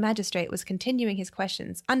examining magistrate was continuing his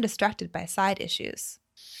questions, undistracted by side issues.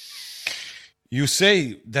 You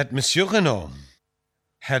say that Monsieur Renaud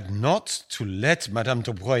had not to let Madame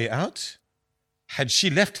Dobreuil out? Had she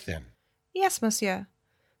left then? Yes, monsieur.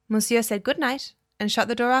 Monsieur said good night and shut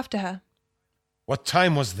the door after her. What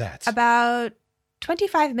time was that? About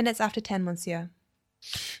 25 minutes after 10, monsieur.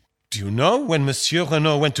 Do you know when Monsieur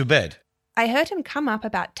Renaud went to bed? I heard him come up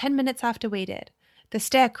about 10 minutes after we did. The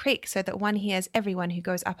stair creaked so that one hears everyone who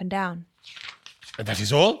goes up and down. And that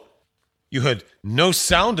is all? You heard no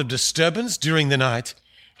sound of disturbance during the night?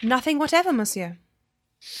 Nothing whatever, monsieur.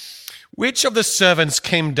 Which of the servants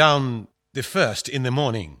came down the first in the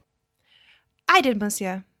morning? I did,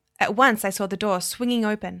 monsieur. At once I saw the door swinging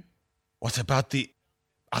open. What about the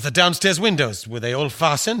other downstairs windows? Were they all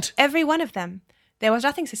fastened? Every one of them. There was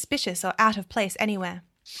nothing suspicious or out of place anywhere.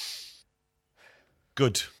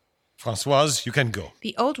 Good. Francoise, you can go.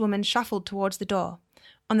 The old woman shuffled towards the door.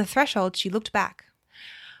 On the threshold she looked back.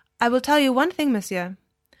 I will tell you one thing, monsieur.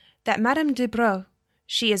 That Madame de Breux,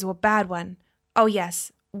 she is a bad one. Oh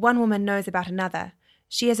yes, one woman knows about another.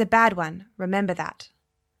 She is a bad one, remember that.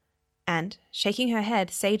 And, shaking her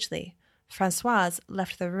head sagely, Francoise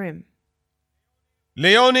left the room.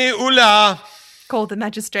 Leonie Oula! Called the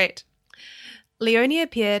magistrate. Leonie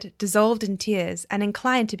appeared, dissolved in tears, and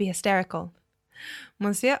inclined to be hysterical.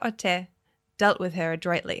 Monsieur Otet dealt with her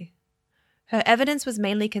adroitly. Her evidence was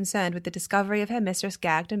mainly concerned with the discovery of her mistress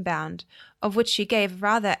gagged and bound, of which she gave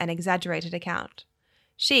rather an exaggerated account.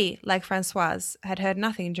 She, like Francoise, had heard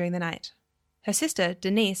nothing during the night. Her sister,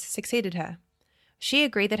 Denise, succeeded her. She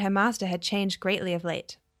agreed that her master had changed greatly of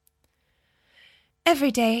late.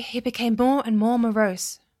 Every day he became more and more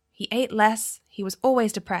morose. He ate less, he was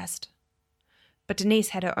always depressed. But Denise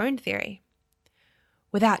had her own theory.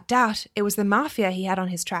 Without doubt, it was the mafia he had on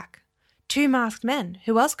his track. 2 masked men,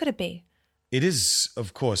 who else could it be? It is,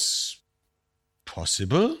 of course,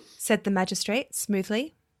 possible. Said the magistrate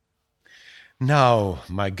smoothly. Now,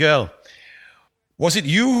 my girl, was it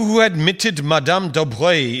you who admitted Madame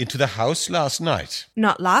Dobreuil into the house last night?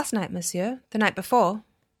 Not last night, monsieur, the night before.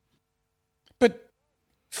 But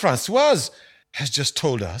Francoise has just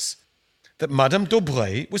told us that Madame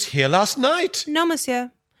Dobreuil was here last night. No,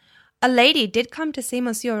 monsieur. A lady did come to see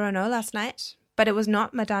Monsieur Renaud last night, but it was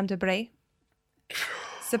not Madame Dobreuil.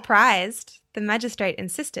 Surprised, the magistrate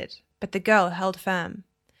insisted, but the girl held firm.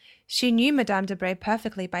 She knew Madame Dobreuil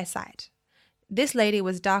perfectly by sight. This lady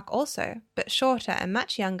was dark also, but shorter and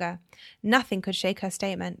much younger. Nothing could shake her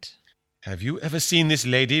statement. Have you ever seen this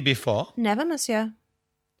lady before? Never, monsieur.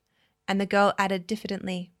 And the girl added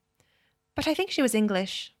diffidently, but I think she was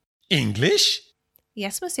English. English?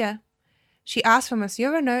 Yes, monsieur. She asked for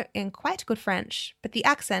Monsieur Renaud in quite good French, but the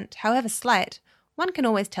accent, however slight, one can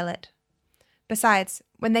always tell it. Besides,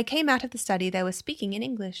 when they came out of the study, they were speaking in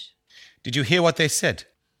English. Did you hear what they said?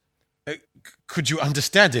 Could you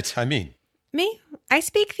understand it, I mean? Me? I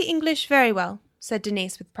speak the English very well, said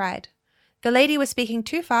Denise with pride. The lady was speaking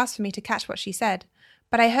too fast for me to catch what she said,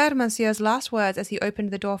 but I heard Monsieur's last words as he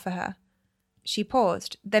opened the door for her. She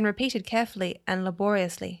paused, then repeated carefully and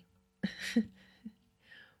laboriously.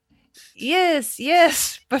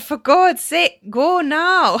 Yes, but for God's sake, go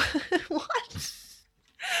now. What?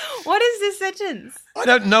 What is this sentence? I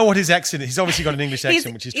don't know what his accent is. He's obviously got an English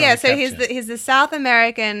accent, which he's trying to capture. He's the South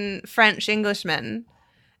American French Englishman.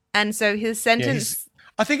 And so his sentence...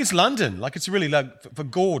 I think it's London. Like, it's really like, for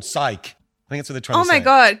God's sake. I think that's what they're trying to say. Oh my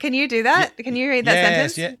God, can you do that? Can you read that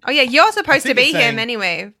sentence? Yeah. Oh yeah, you're supposed to think be it's saying- him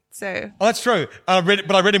anyway. So Oh, that's true. I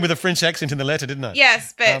read him with a French accent in the letter, didn't I?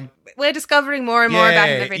 yes, but we're discovering more and more about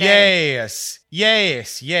him every day.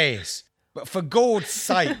 Yes. But for God's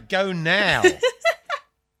sake, go now.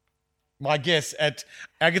 My guess at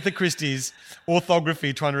Agatha Christie's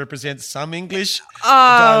orthography trying to represent some English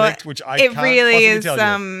dialect, which I can't really possibly is.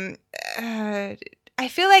 tell you. I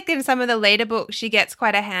feel like in some of the later books, she gets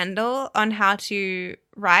quite a handle on how to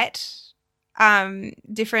write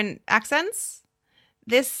different accents.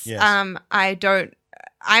 This, Yes.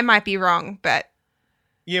 I might be wrong, but.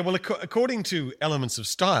 Yeah, well, according to Elements of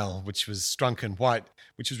Style, which was Strunk and White,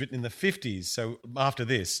 which was written in the 50s, so after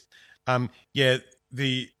this, over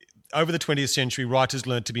the 20th century, writers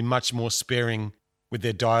learned to be much more sparing with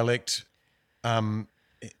their dialect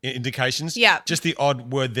indications. Yeah. Just the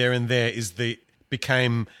odd word there and there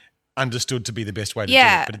became understood to be the best way to do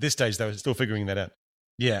it. But at this stage, they were still figuring that out.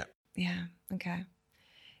 Yeah. Yeah, okay.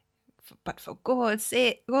 But for God's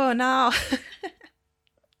sake, go now.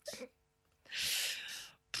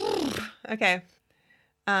 Okay.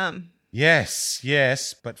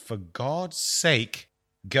 Yes, but for God's sake,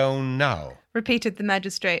 go now. Repeated the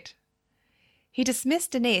magistrate. He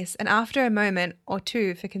dismissed Denise and after a moment or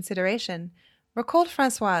two for consideration, recalled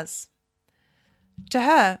Françoise. To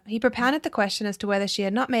her, he propounded the question as to whether she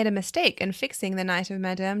had not made a mistake in fixing the night of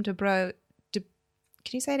Madame Can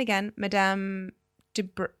you say it again? Madame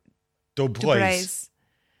Dubreuil's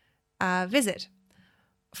visit.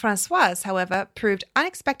 Françoise, however, proved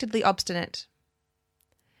unexpectedly obstinate.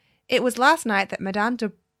 It was last night that Madame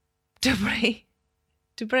Dubreuil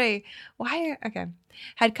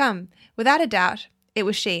had come. Without a doubt, it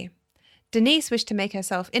was she. Denise wished to make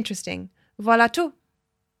herself interesting. Voilà tout.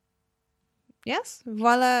 Yes?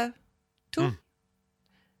 Voilà tout.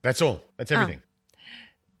 That's all. That's everything.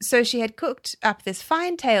 So she had cooked up this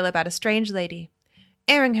fine tale about a strange lady,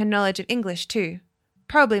 airing her knowledge of English too.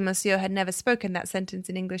 Probably Monsieur had never spoken that sentence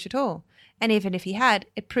in English at all, and even if he had,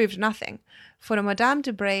 it proved nothing, for Madame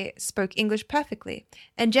Dubreuil spoke English perfectly,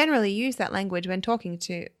 and generally used that language when talking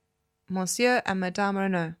to Monsieur and Madame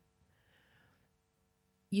Renaud.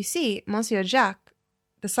 You see, Monsieur Jacques,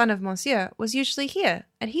 the son of Monsieur, was usually here,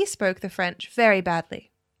 and he spoke the French very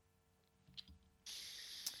badly.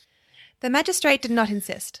 The magistrate did not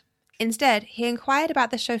insist. Instead, he inquired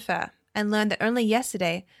about the chauffeur, and learned that only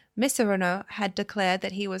yesterday Mr. Renaud had declared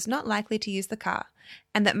that he was not likely to use the car,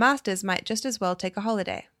 and that masters might just as well take a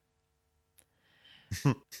holiday.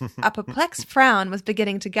 A perplexed frown was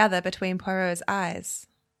beginning to gather between Poirot's eyes.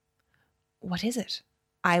 "What is it?"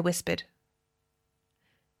 I whispered.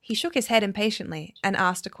 He shook his head impatiently and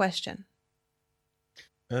asked a question.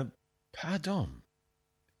 Pardon.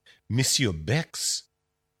 Monsieur Bex,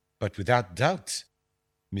 but without doubt,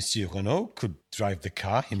 Monsieur Renaud could drive the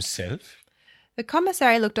car himself. The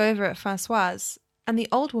commissary looked over at Françoise, and the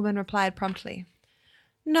old woman replied promptly,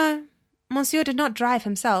 "No, Monsieur did not drive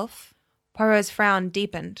himself." Poirot's frown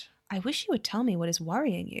deepened. "I wish you would tell me what is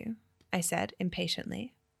worrying you," I said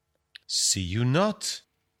impatiently. See you not?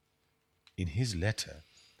 In his letter,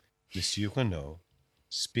 Monsieur Renaud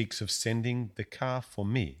speaks of sending the car for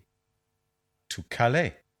me to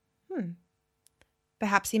Calais.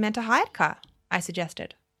 Perhaps he meant a hired car, I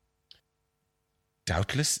suggested.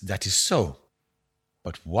 Doubtless that is so.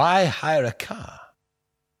 But why hire a car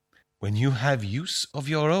when you have use of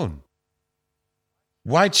your own?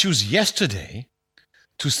 Why choose yesterday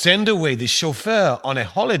to send away the chauffeur on a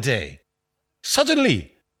holiday?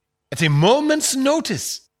 Suddenly, at a moment's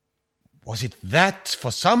notice. Was it that,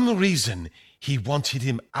 for some reason, he wanted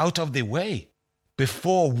him out of the way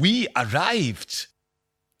before we arrived?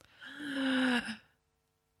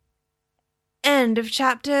 End of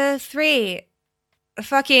chapter 3.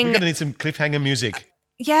 Fucking... We're going to need some cliffhanger music.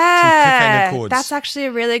 Yeah, some cliffhanger chords. That's actually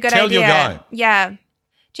a really good Tell idea. your guy. Yeah.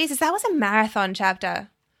 Jesus, that was a marathon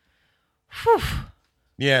chapter. Whew.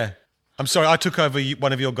 Yeah. I'm sorry, I took over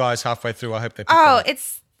one of your guys halfway through. I hope they picked Oh, that up.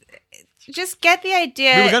 it's... Just get the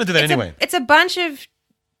idea. We were going to do that anyway. It's a bunch of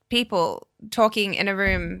people talking in a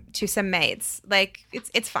room to some maids. Like,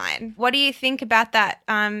 it's fine. What do you think about that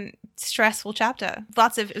stressful chapter?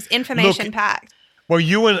 It was information packed. Well,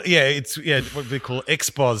 it's what they call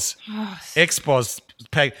expos. Expos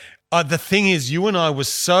packed. The thing is, you and I were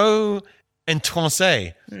so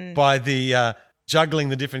entrancé by the juggling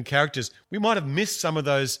the different characters. We might have missed some of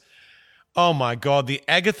those. Oh my God, the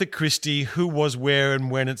Agatha Christie, who was where and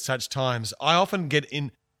when at such times. I often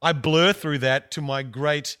I blur through that to my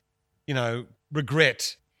great,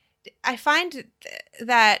 regret. I find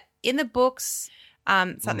that in the books,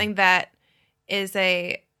 something that is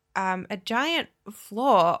a giant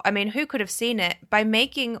flaw. I mean, who could have seen it? By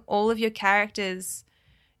making all of your characters,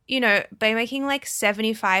 by making like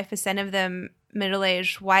 75% of them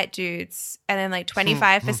middle-aged white dudes and then like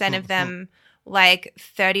 25% of them like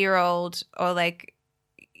 30-year-old or like,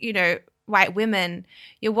 white women,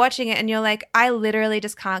 you're watching it and you're like, I literally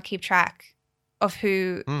just can't keep track of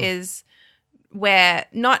who is where,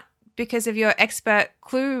 not because of your expert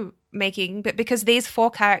clue making, but because these 4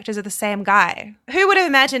 characters are the same guy. Who would have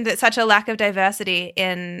imagined that such a lack of diversity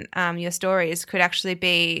in your stories could actually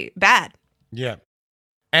be bad? Yeah.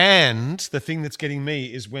 And the thing that's getting me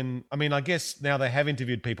is when, I guess now they have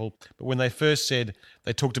interviewed people, but when they first said,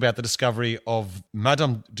 they talked about the discovery of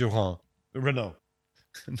Madame Durand, Renault.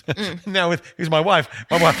 Now who's my wife,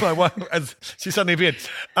 as she suddenly appeared,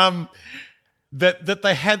 that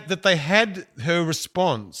they had her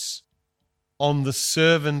response on the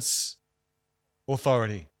servant's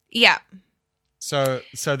authority. Yeah. So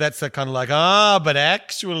that's a kind of like, but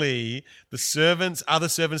actually the servants are the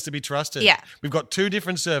servants to be trusted. Yeah. We've got 2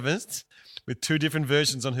 different servants with 2 different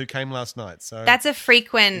versions on who came last night. So that's a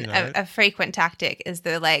frequent a frequent tactic, is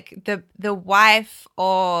the wife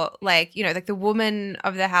or like, like the woman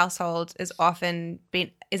of the household is often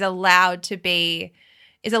allowed to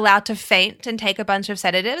faint and take a bunch of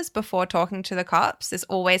sedatives before talking to the cops. This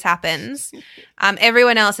always happens.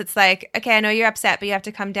 Everyone else, it's like, okay, I know you're upset, but you have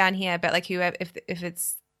to come down here. But like if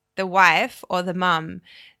it's the wife or the mum,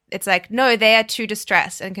 it's like, no, they are too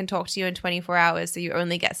distressed and can talk to you in 24 hours. So you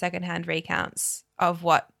only get secondhand recounts of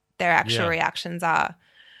what their actual reactions are.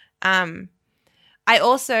 I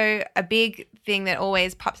also, a big thing that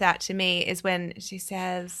always pops out to me is when she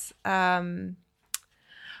says, and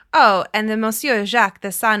the Monsieur Jacques,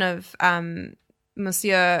 the son of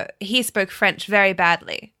Monsieur, he spoke French very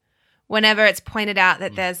badly. Whenever it's pointed out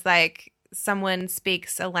that there's like someone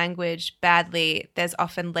speaks a language badly, there's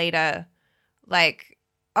often later like,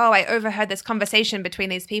 I overheard this conversation between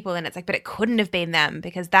these people, and it's like, but it couldn't have been them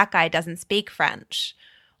because that guy doesn't speak French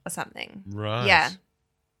or something. Right. Yeah.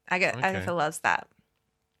 Agatha loves that.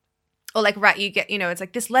 Or like, right, you get, it's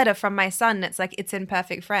like this letter from my son. It's like, it's in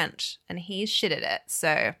perfect French and he's shit at it.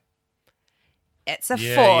 So it's a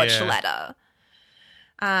forged letter.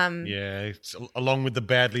 It's along with the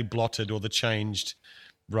badly blotted or the changed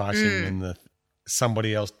writing and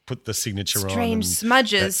somebody else put the signature on. Strange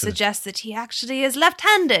smudges suggest that he actually is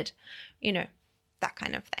left-handed. That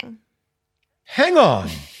kind of thing. Hang on.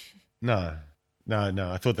 No.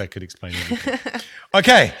 I thought that could explain everything.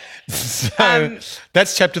 Okay. So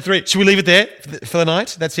that's chapter 3. Should we leave it there for the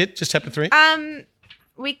night? That's it? Just chapter 3?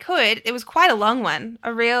 We could. It was quite a long one.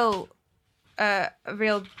 A real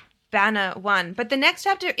banner one. But the next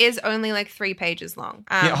chapter is only like 3 pages long.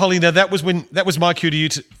 Holly, now that was my cue to you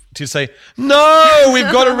to say, no,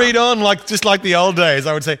 we've got to read on, just like the old days.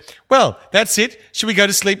 I would say, well, that's it. Should we go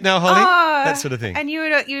to sleep now, Holly? That sort of thing. And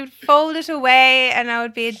you'd fold it away and I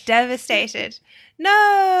would be devastated.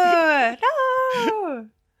 No.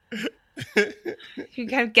 You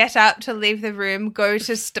can get up to leave the room, go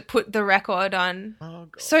to put the record on. Oh,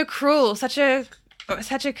 God. So cruel. Such a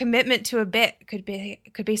commitment to a bit could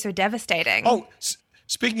be so devastating. Oh,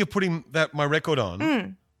 speaking of putting my record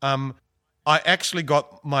on, I actually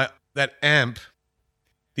got that amp,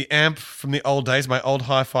 the amp from the old days, my old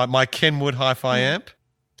hi-fi, my Kenwood hi-fi amp.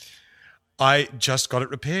 I just got it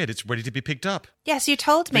repaired. It's ready to be picked up. Yes, you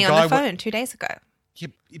told me on the phone 2 days ago. Yeah,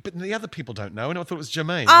 but the other people don't know, and I thought it was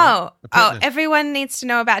Jermaine. Oh, everyone needs to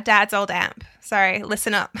know about Dad's old amp. Sorry,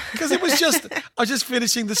 listen up. Because it was I was just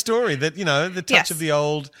finishing the story that, the touch of the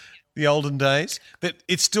olden days, that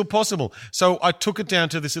it's still possible. So I took it down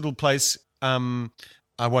to this little place, I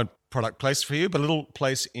won't product place for you, but a little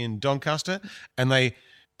place in Doncaster, and they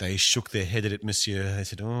shook their head at it, monsieur. They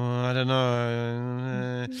said, I don't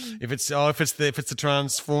know. If it's the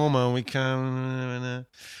transformer, we can't.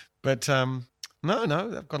 But no,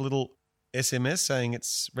 I've got a little SMS saying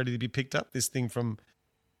it's ready to be picked up. This thing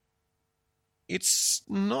it's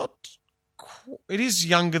not. It is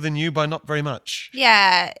younger than you by not very much.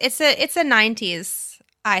 Yeah, it's a 90s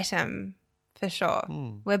item for sure.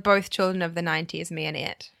 We're both children of the 90s, me and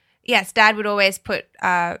it. Yes, Dad would always put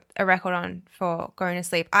a record on for going to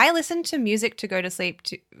sleep. I listened to music to go to sleep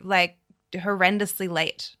horrendously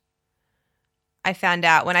late. I found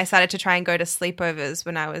out when I started to try and go to sleepovers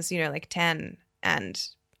when I was, 10, and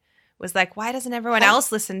was like, why doesn't everyone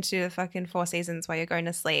else listen to the fucking Four Seasons while you're going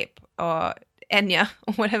to sleep, or Enya,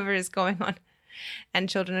 or whatever is going on? And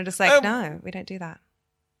children are just like, no, we don't do that.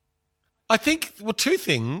 I think, 2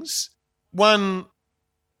 things. One,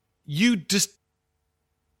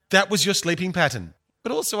 that was your sleeping pattern.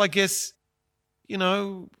 But also, I guess, we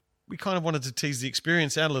kind of wanted to tease the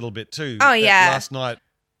experience out a little bit too. Oh, yeah. Last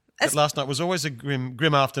night was always a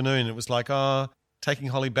grim afternoon. It was like, taking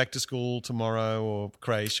Holly back to school tomorrow or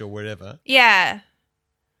creche or wherever. Yeah.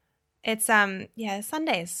 It's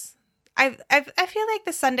Sundays. I feel like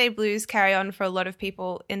the Sunday blues carry on for a lot of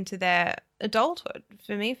people into their adulthood,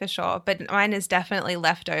 for me for sure, but mine is definitely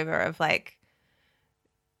leftover of like,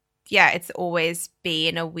 yeah, it's always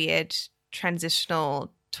been a weird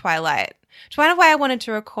transitional twilight. It's one of why I wanted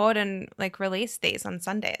to record and like release these on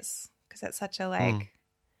Sundays, because it's such a like,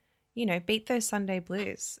 beat those Sunday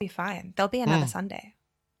blues. Be fine. There'll be another Sunday.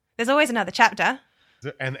 There's always another chapter.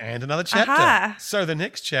 And another chapter. Aha. So the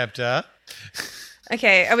next chapter.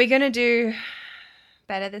 Okay, are we going to do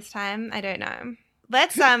better this time? I don't know.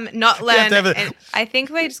 Let's not learn. I think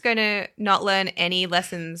we're just going to not learn any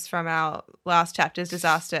lessons from our last chapter's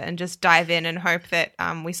disaster and just dive in and hope that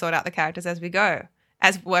we sort out the characters as we go,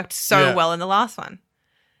 as worked so well in the last one.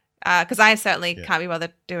 Because I certainly can't be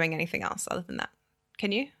bothered doing anything else other than that.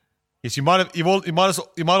 Can you? Yes, you might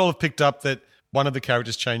all have picked up that one of the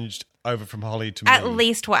characters changed over from Holly to me. At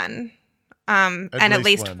least one, at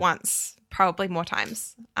least once. Probably more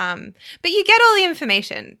times. But you get all the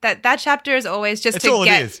information. That chapter is always just to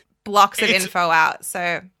get blocks of info out.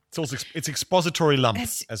 So it's expository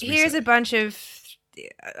lumps, as we say. Here's a bunch of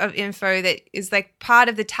info that is like part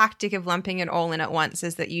of the tactic of lumping it all in at once,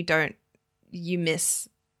 is that you miss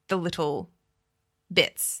the little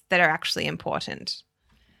bits that are actually important.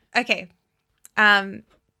 Okay.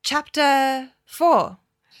 Chapter 4.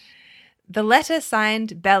 The letter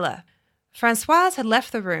signed Bella. Francoise had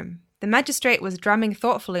left the room. The magistrate was drumming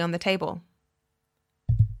thoughtfully on the table.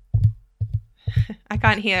 I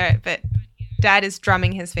can't hear it, but Dad is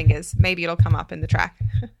drumming his fingers. Maybe it'll come up in the track.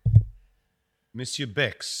 Monsieur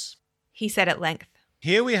Bex, he said at length.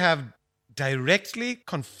 Here we have directly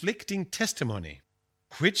conflicting testimony.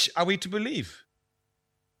 Which are we to believe?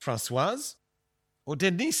 Francoise or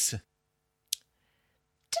Denise?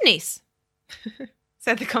 Denise,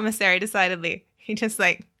 said the commissary decidedly. He just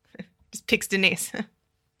picks Denise.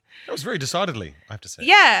 That was very decidedly, I have to say.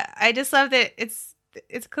 Yeah, I just love that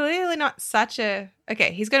it's clearly not such a...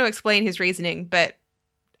 Okay, he's going to explain his reasoning, but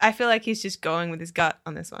I feel like he's just going with his gut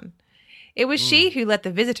on this one. It was she who let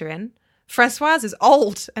the visitor in. Francoise is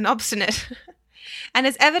old and obstinate and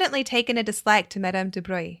has evidently taken a dislike to Madame de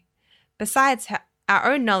Broglie. Besides,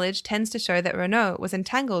 our own knowledge tends to show that Renaud was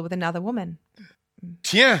entangled with another woman.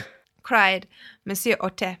 Tiens! Cried Monsieur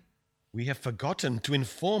Otet. We have forgotten to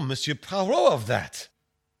inform Monsieur Poirot of that.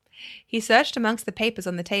 He searched amongst the papers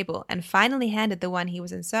on the table and finally handed the one he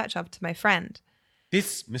was in search of to my friend.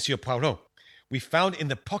 This, Monsieur Poirot, we found in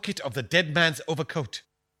the pocket of the dead man's overcoat.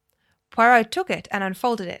 Poirot took it and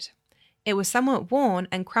unfolded it. It was somewhat worn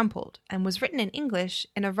and crumpled and was written in English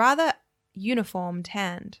in a rather uniformed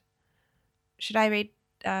hand. Should I read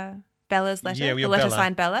Bella's letter? Yeah, the letter Bella.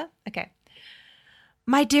 Signed Bella? Okay.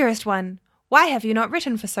 My dearest one, why have you not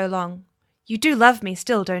written for so long? You do love me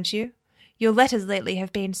still, don't you? Your letters lately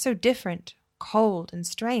have been so different, cold and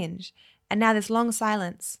strange, and now this long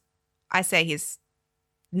silence. I say he's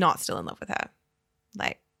not still in love with her.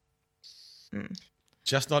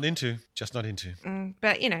 Just not into.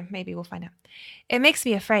 But, maybe we'll find out. It makes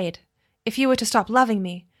me afraid. If you were to stop loving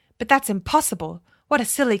me. But that's impossible. What a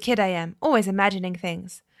silly kid I am, always imagining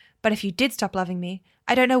things. But if you did stop loving me,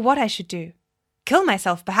 I don't know what I should do. Kill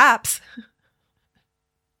myself, perhaps.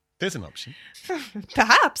 There's an option.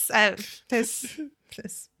 Perhaps. There's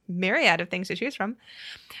myriad of things to choose from.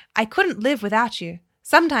 I couldn't live without you.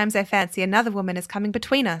 Sometimes I fancy another woman is coming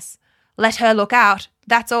between us. Let her look out,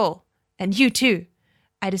 that's all. And you too.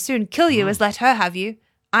 I'd as soon kill you as let her have you.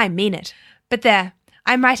 I mean it. But there,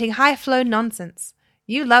 I'm writing high-flown nonsense.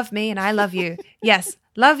 You love me and I love you. Yes,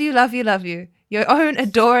 love you, love you, love you. Your own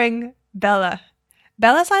adoring Bella.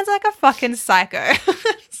 Bella sounds like a fucking psycho.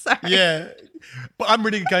 Sorry. Yeah. But I'm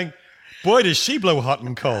really going, boy, does she blow hot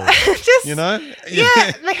and cold.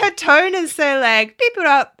 Yeah, like her tone is so like, beep it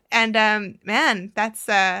up. And man, that's,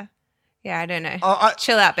 I don't know.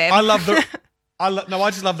 Chill out, babe.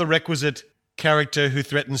 I just love the requisite character who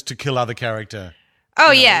threatens to kill other character.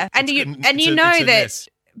 Oh, yeah. And you know that, mess.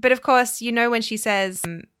 But of course, when she says,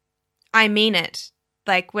 I mean it,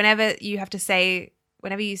 like whenever you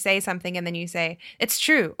say something and then you say, it's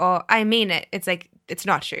true, or I mean it, it's like, it's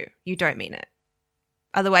not true. You don't mean it.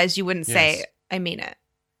 Otherwise, you wouldn't say, I mean it.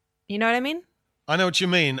 You know what I mean? I know what you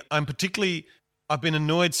mean. I've been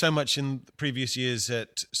annoyed so much in previous years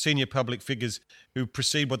at senior public figures who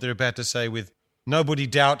proceed what they're about to say with, nobody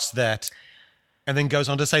doubts that, and then goes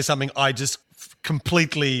on to say something I just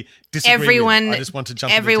completely disagree with. I just want to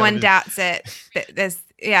jump Everyone doubts it. That's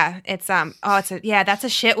a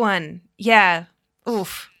shit one. Yeah.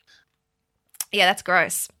 Oof. Yeah, that's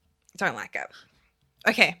gross. Don't like it.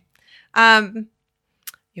 Okay.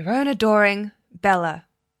 Your own adoring Bella.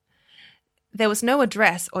 There was no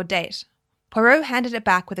address or date. Poirot handed it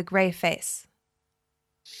back with a grave face.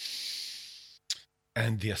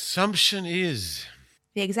 And the assumption is...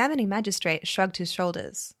 The examining magistrate shrugged his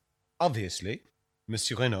shoulders. Obviously,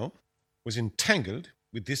 Monsieur Renaud was entangled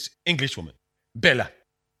with this Englishwoman, Bella.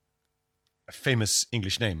 A famous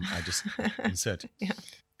English name, I just insert. Yeah.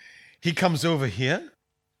 He comes over here,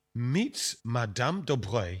 meets Madame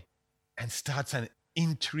Daubreuil, and starts an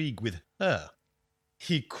intrigue with her.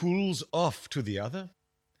 He cools off to the other,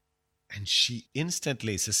 and she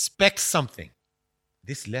instantly suspects something.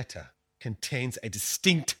 This letter contains a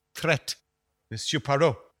distinct threat. Monsieur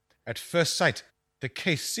Poirot, at first sight, the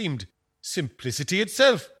case seemed simplicity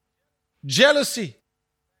itself. Jealousy.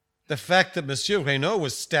 The fact that Monsieur Renaud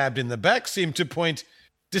was stabbed in the back seemed to point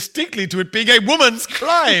distinctly to it being a woman's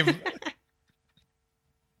crime.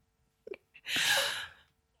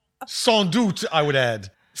 Sans doute, I would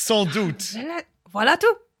add. Sans doute. Voilà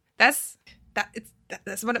tout. That's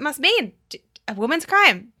what it must mean. A woman's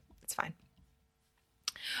crime. It's fine.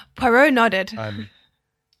 Poirot nodded.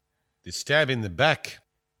 The stab in the back,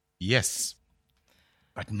 yes,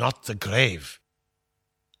 but not the grave.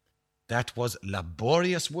 That was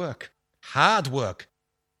laborious work, hard work.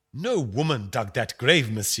 No woman dug that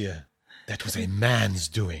grave, monsieur. That was a man's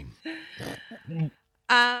doing.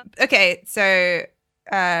 Okay, so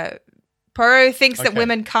Poirot thinks that Okay.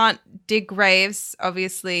 women can't dig graves.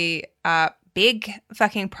 Obviously, big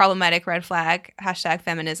fucking problematic red flag.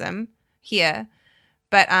 #feminism here.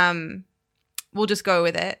 But we'll just go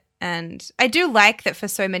with it. And I do like that for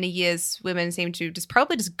so many years, women seem to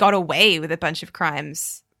probably just got away with a bunch of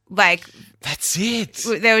crimes. Like, That's it.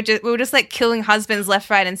 we were just like killing husbands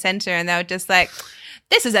left, right, and center, and they were just like,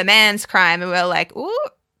 "This is a man's crime," and we were like, "Ooh,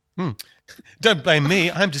 Don't blame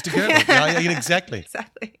me. I'm just a girl. Yeah, exactly.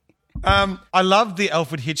 exactly." I love the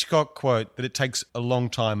Alfred Hitchcock quote that it takes a long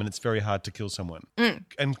time and it's very hard to kill someone.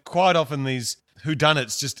 And quite often these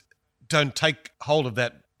whodunits just don't take hold of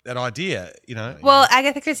that idea, you know. Well,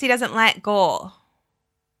 Agatha Christie doesn't like gore.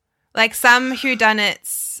 Like some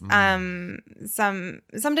whodunits,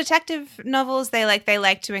 some detective novels, they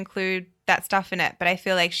like to include that stuff in it. But I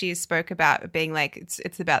feel like she spoke about it being like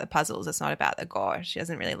it's about the puzzles. It's not about the gore. She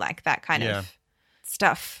doesn't really like that kind of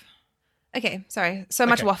stuff. Okay, sorry. So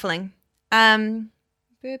much waffling. No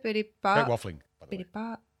waffling, by the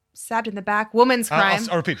way. Stabbed in the back. Woman's crime.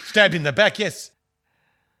 I'll repeat. Stabbed in the back, yes.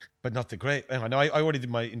 But not the grave. Hang on, no, I already did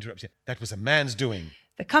my interruption. That was a man's doing.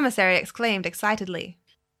 The commissary exclaimed excitedly.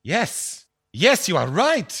 Yes. Yes, you are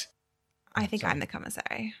right. I think I'm the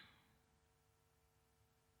commissary.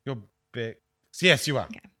 You're big. Yes, you are.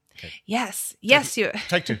 Okay. Yes, you.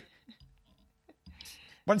 Take two.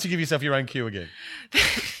 Once you give yourself your own cue again.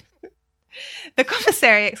 The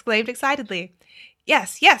commissary exclaimed excitedly.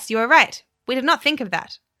 Yes, you are right. We did not think of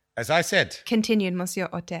that. As I said, Continued Monsieur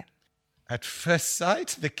Otet. at first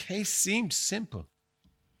sight, the case seemed simple.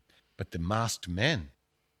 But the masked men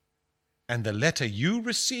and the letter you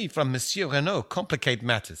received from Monsieur Renaud complicate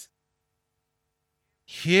matters.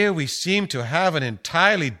 Here we seem to have an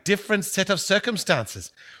entirely different set of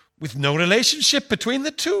circumstances, with no relationship between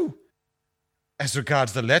the two. As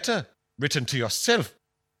regards the letter written to yourself,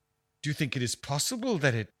 do you think it is possible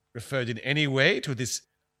that it referred in any way to this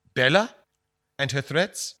Bella and her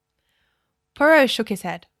threats? Poirot shook his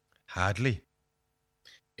head. Hardly.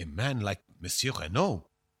 A man like Monsieur Renaud,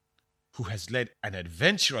 who has led an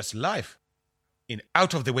adventurous life in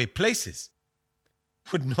out-of-the-way places,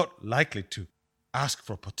 would not likely to ask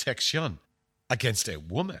for protection against a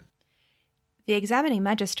woman. The examining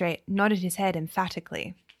magistrate nodded his head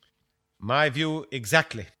emphatically. My view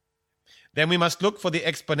exactly. Then we must look for the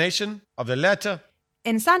explanation of the letter.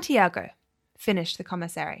 In Santiago, finished the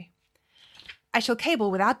commissary. I shall cable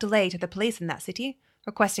without delay to the police in that city,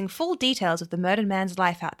 requesting full details of the murdered man's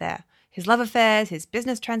life out there, his love affairs, his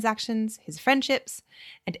business transactions, his friendships,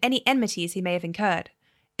 and any enmities he may have incurred.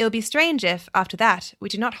 It'll be strange if, after that, we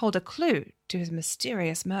do not hold a clue to his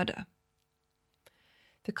mysterious murder.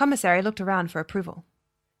 The commissary looked around for approval.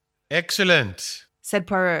 Excellent. Said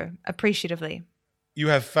Poirot, appreciatively. You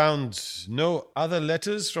have found no other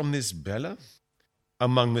letters from this Bella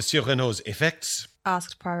among Monsieur Renaud's effects?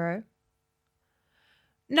 Asked Poirot.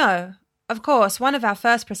 No. Of course, one of our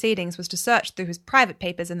first proceedings was to search through his private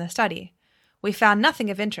papers in the study. We found nothing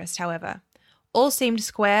of interest, however. All seemed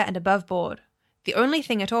square and above board. The only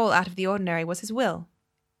thing at all out of the ordinary was his will.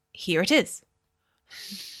 Here it is.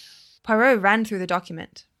 Poirot ran through the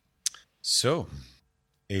document. So,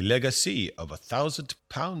 a legacy of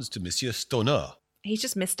 £1,000 to Monsieur Stoner. He's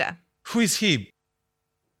just Mr. Who is he?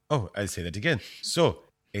 Oh, I'll say that again. So,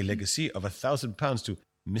 a legacy of £1,000 to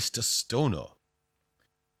Mr. Stoner.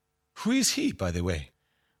 Who is he, by the way?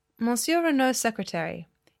 Monsieur Renault's secretary.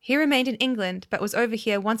 He remained in England, but was over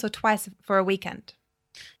here once or twice for a weekend.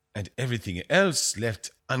 And everything else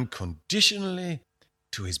left unconditionally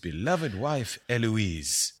to his beloved wife,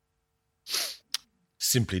 Eloise.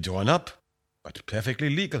 Simply drawn up, but perfectly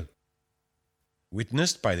legal.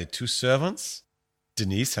 Witnessed by the two servants,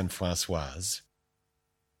 Denise and Françoise.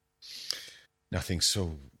 Nothing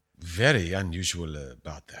so very unusual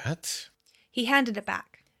about that. He handed it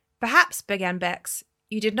back. Perhaps, began Bex,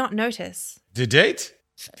 you did not notice. The date?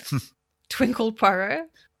 Twinkled Poirot.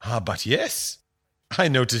 But yes, I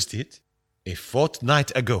noticed it. A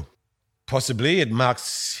fortnight ago. Possibly it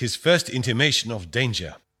marks his first intimation of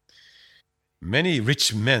danger. Many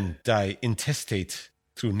rich men die intestate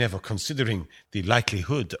through never considering the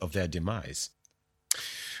likelihood of their demise.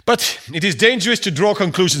 But it is dangerous to draw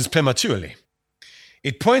conclusions prematurely.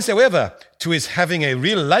 It points, however, to his having a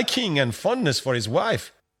real liking and fondness for his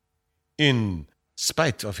wife, in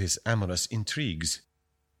spite of his amorous intrigues.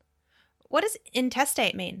 What does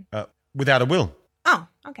intestate mean? Without a will. Oh,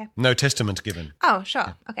 okay. No testament given. Oh,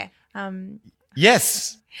 sure. Okay.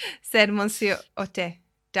 Yes! Said Monsieur Otte,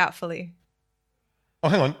 doubtfully. Oh,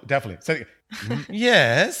 hang on. Doubtfully. Say it again.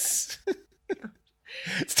 Yes.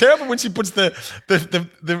 It's terrible when she puts the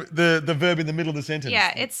verb in the middle of the sentence.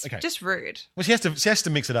 Yeah, it's okay. just rude. Well, she has to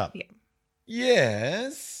mix it up. Yeah.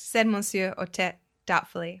 Yes. Said Monsieur Otte,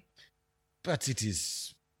 doubtfully. But it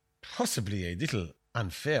is possibly a little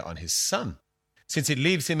unfair on his son, since it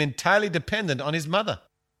leaves him entirely dependent on his mother.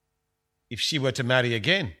 If she were to marry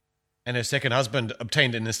again, and her second husband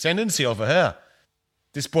obtained an ascendancy over her,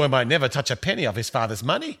 this boy might never touch a penny of his father's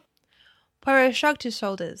money. Poirot shrugged his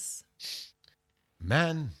shoulders.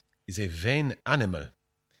 Man is a vain animal.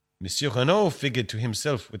 Monsieur Renault figured to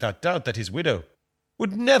himself without doubt that his widow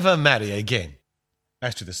would never marry again.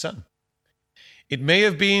 As to the son, it may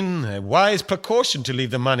have been a wise precaution to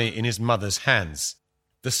leave the money in his mother's hands.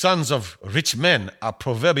 The sons of rich men are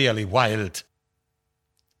proverbially wild.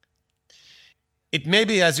 It may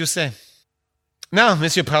be as you say. Now,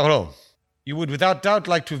 Monsieur Poirot, you would without doubt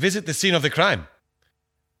like to visit the scene of the crime.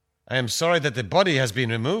 I am sorry that the body has been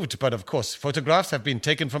removed, but of course photographs have been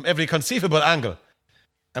taken from every conceivable angle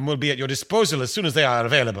and will be at your disposal as soon as they are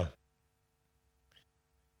available.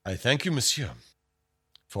 I thank you, monsieur,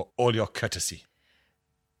 for all your courtesy.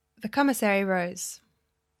 The commissary rose.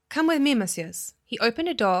 Come with me, messieurs. He opened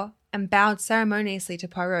a door and bowed ceremoniously to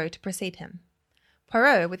Poirot to precede him.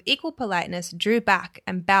 Poirot, with equal politeness, drew back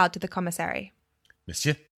and bowed to the commissary.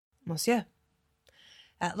 Monsieur? Monsieur.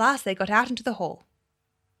 At last they got out into the hall.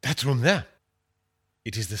 That room there.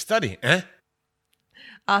 It is the study, eh?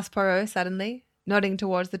 Asked Poirot suddenly, nodding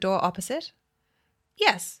towards the door opposite.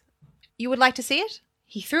 Yes. You would like to see it?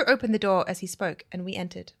 He threw open the door as he spoke, and we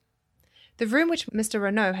entered. The room which Mr.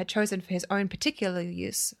 Renault had chosen for his own particular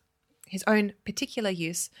use,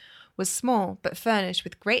 was small but furnished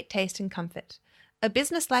with great taste and comfort. A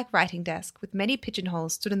business-like writing desk with many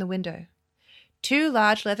pigeonholes stood in the window. 2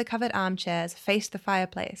 large leather-covered armchairs faced the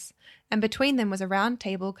fireplace, and between them was a round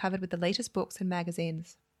table covered with the latest books and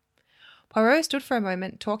magazines. Poirot stood for a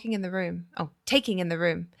moment taking in the room.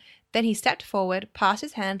 Then he stepped forward, passed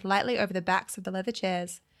his hand lightly over the backs of the leather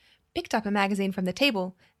chairs, picked up a magazine from the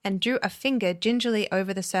table, and drew a finger gingerly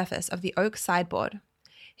over the surface of the oak sideboard.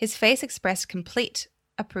 His face expressed complete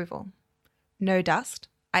approval. No dust?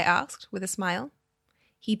 I asked, with a smile.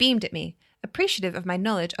 He beamed at me, appreciative of my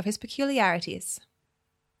knowledge of his peculiarities.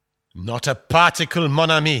 Not a particle, mon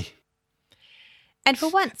ami. And for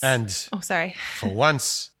once... For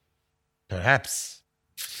once, perhaps,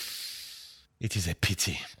 it is a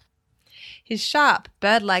pity. His sharp,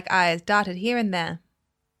 bird-like eyes darted here and there.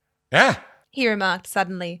 Ah! He remarked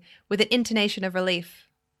suddenly, with an intonation of relief.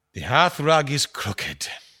 The hearthrug is crooked.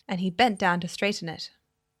 And he bent down to straighten it.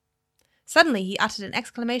 Suddenly he uttered an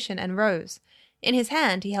exclamation and rose. In his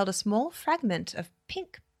hand he held a small fragment of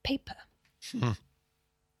pink paper.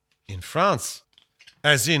 In France,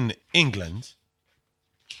 as in England,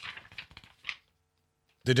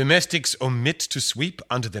 the domestics omit to sweep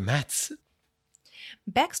under the mats.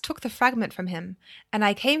 Bex took the fragment from him, and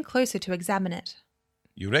I came closer to examine it.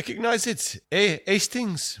 You recognize it, eh,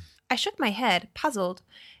 Hastings? I shook my head, puzzled,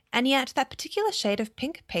 and yet that particular shade of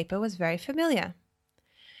pink paper was very familiar.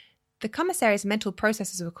 The commissary's mental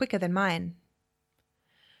processes were quicker than mine.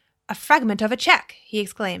 A fragment of a cheque, he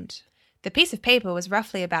exclaimed. The piece of paper was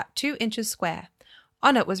roughly about 2 inches square.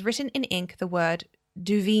 On it was written in ink the word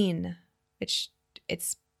Duveen, which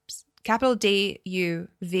it's capital D-U-V-E-E-N.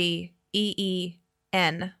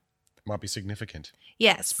 Might be significant.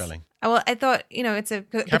 Yes. Spelling. Well, I thought, it's a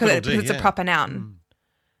proper noun.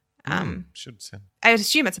 Should say. I would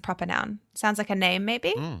assume it's a proper noun. Sounds like a name,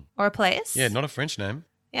 maybe? Or a place? Yeah, not a French name.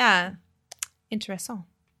 Yeah. Interesting.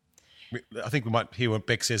 I think we might hear what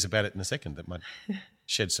Beck says about it in a second. That might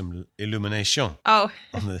shed some illumination Oh.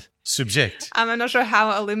 on the subject. I'm not sure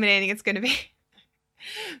how illuminating it's going to be.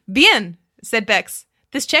 Bien, said Bex.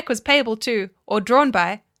 This check was payable to, or drawn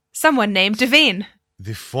by, someone named Devine.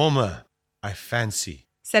 The former, I fancy.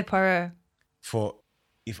 Said Poirot. For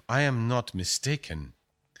if I am not mistaken,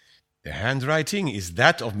 the handwriting is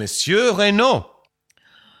that of Monsieur Renaud.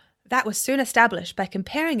 That was soon established by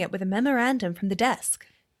comparing it with a memorandum from the desk.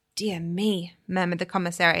 Dear me, murmured the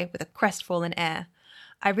commissary with a crestfallen air.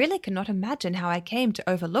 I really cannot imagine how I came to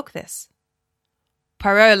overlook this.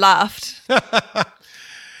 Poirot laughed.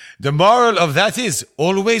 The moral of that is,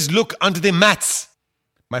 always look under the mats.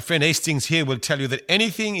 My friend Hastings here will tell you that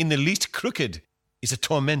anything in the least crooked is a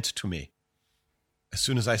torment to me. As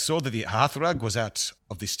soon as I saw that the hearthrug was out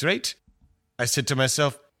of the straight, I said to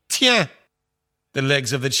myself, tiens, the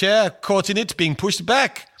legs of the chair caught in it being pushed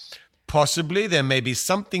back. Possibly there may be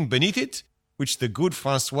something beneath it which the good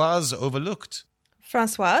Françoise overlooked.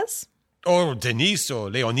 Françoise? Or Denise or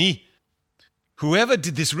Léonie. Whoever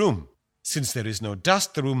did this room, since there is no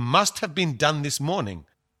dust, the room must have been done this morning.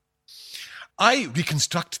 I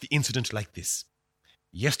reconstruct the incident like this.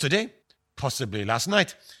 Yesterday, possibly last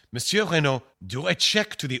night, Monsieur Renaud drew a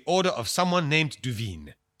check to the order of someone named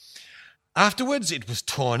Devine. Afterwards, it was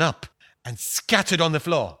torn up and scattered on the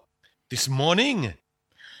floor. This morning...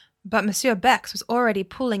 But Monsieur Bex was already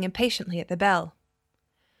pulling impatiently at the bell.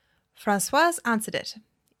 Françoise answered it.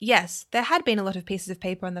 Yes, there had been a lot of pieces of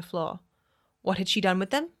paper on the floor. What had she done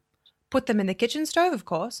with them? Put them in the kitchen stove, of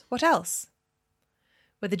course. What else?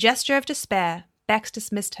 With a gesture of despair, Bex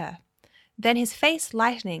dismissed her. Then, his face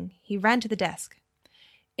lightening, he ran to the desk.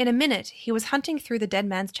 In a minute, he was hunting through the dead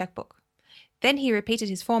man's checkbook. Then he repeated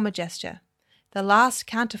his former gesture. The last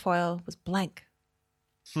counterfoil was blank.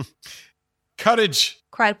 Courage!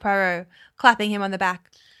 Cried Poirot, clapping him on the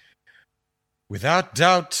back. Without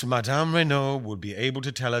doubt, Madame Renaud will be able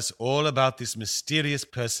to tell us all about this mysterious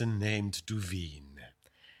person named Devine.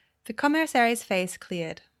 The commissary's face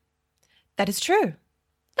cleared. That is true.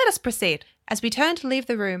 Let us proceed. As we turned to leave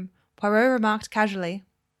the room, Poirot remarked casually,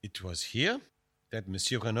 It was here that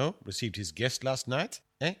Monsieur Renaud received his guest last night,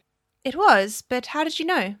 eh? It was, but how did you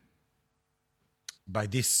know? By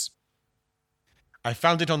this. I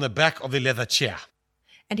found it on the back of the leather chair.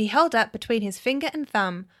 And he held up between his finger and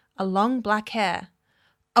thumb a long black hair.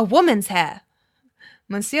 A woman's hair.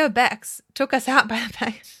 Monsieur Bex took us out by the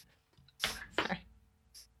back. Sorry.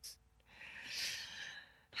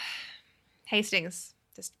 Hastings,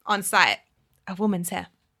 just on sight. A woman's hair.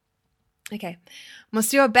 Okay.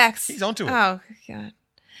 Monsieur Bex... He's onto it. Oh, God.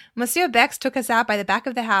 Monsieur Bex took us out by the back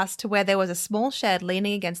of the house to where there was a small shed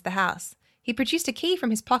leaning against the house. He produced a key from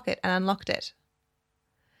his pocket and unlocked it.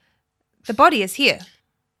 The body is here.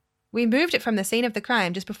 We moved it from the scene of the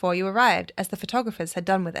crime just before you arrived, as the photographers had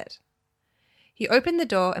done with it. He opened the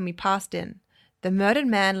door and we passed in. The murdered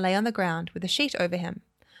man lay on the ground with a sheet over him.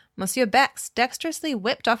 Monsieur Bex dexterously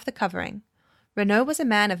whipped off the covering. Renaud was a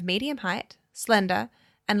man of medium height, slender,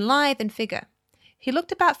 and lithe in figure. He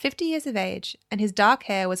looked about 50 years of age, and his dark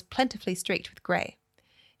hair was plentifully streaked with grey.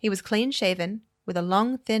 He was clean-shaven, with a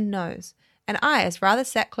long, thin nose, and eyes rather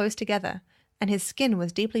set close together, and his skin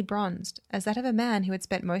was deeply bronzed, as that of a man who had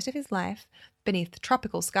spent most of his life beneath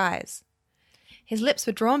tropical skies. His lips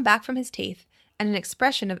were drawn back from his teeth, and an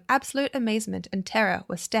expression of absolute amazement and terror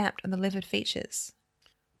was stamped on the livid features.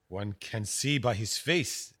 One can see by his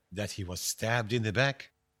face that he was stabbed in the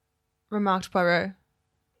back, remarked Poirot.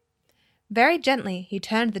 Very gently he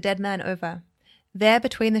turned the dead man over. There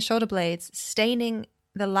between the shoulder blades, staining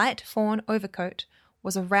the light fawn overcoat,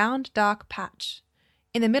 was a round dark patch.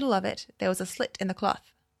 In the middle of it there was a slit in the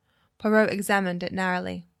cloth. Poirot examined it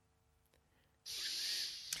narrowly.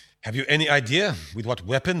 Have you any idea with what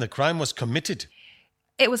weapon the crime was committed?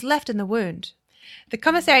 It was left in the wound. The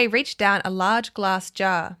commissary reached down a large glass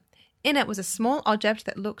jar. In it was a small object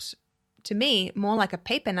that looked, to me, more like a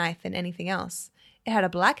paper knife than anything else. It had a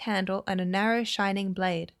black handle and a narrow, shining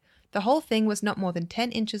blade. The whole thing was not more than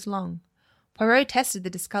 10 inches long. Poirot tested the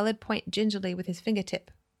discoloured point gingerly with his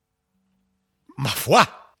fingertip. Ma foi!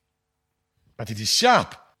 But it is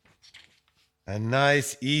sharp. A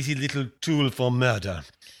nice, easy little tool for murder.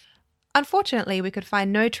 Unfortunately, we could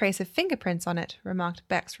find no trace of fingerprints on it, remarked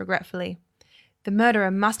Bex regretfully. The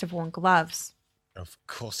murderer must have worn gloves. Of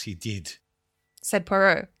course he did, said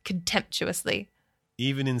Poirot contemptuously.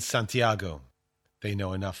 Even in Santiago, they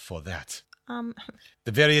know enough for that.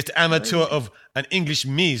 The veriest amateur of an English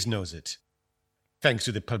mise knows it. Thanks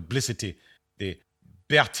to the publicity the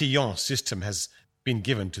Bertillon system has been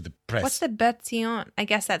given to the press. What's the Bertillon? I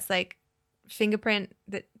guess that's like fingerprint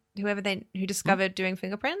that who discovered doing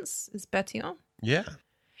fingerprints is Bertillon. Yeah.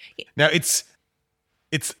 Now it's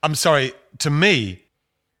I'm sorry, to me,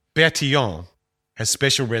 Bertillon has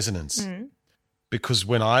special resonance because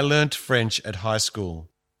when I learnt French at high school,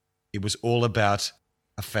 it was all about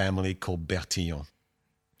a family called Bertillon.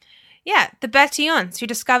 Yeah, the Bertillons who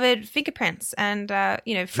discovered fingerprints and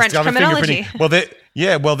French criminology. Well,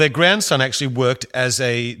 their grandson actually worked as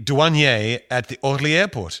a douanier at the Orly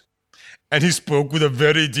airport. And he spoke with a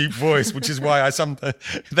very deep voice, which is why that's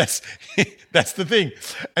the thing.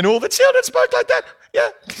 And all the children spoke like that. Yeah,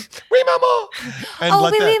 oui, maman. And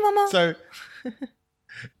oui, oui, maman. So,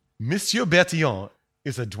 Monsieur Bertillon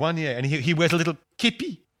is a douanier, and he wears a little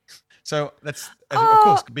képi. So that's, of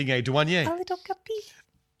course, being a douanier. A little képi.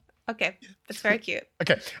 Okay, that's very cute.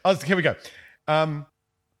 Okay, here we go.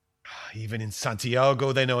 Even in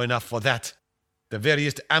Santiago, they know enough for that. The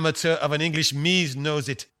veriest amateur of an English mise knows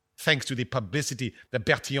it. Thanks to the publicity the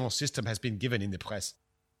Bertillon system has been given in the press.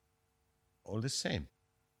 All the same,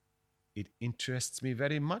 it interests me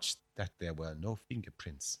very much that there were no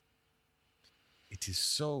fingerprints. It is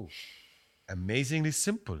so amazingly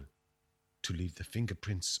simple to leave the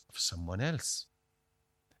fingerprints of someone else.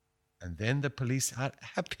 And then the police are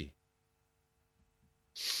happy.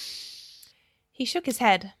 He shook his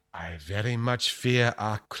head. I very much fear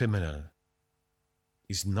our criminal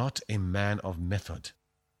is not a man of method.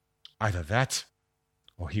 Either that,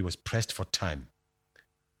 or he was pressed for time.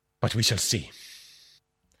 But we shall see.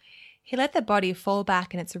 He let the body fall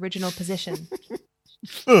back in its original position.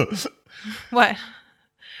 What?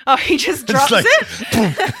 Oh, he just drops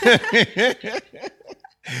it?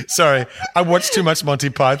 Sorry, I watched too much Monty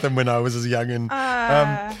Python when I was as young. And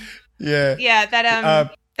yeah. Yeah,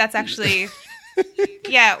 that's actually...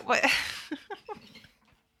 yeah.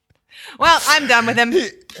 Well, I'm done with him.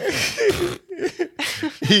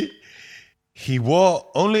 He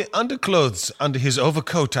wore only underclothes under his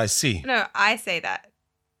overcoat, I see. No, I say that.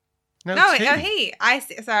 No, he. I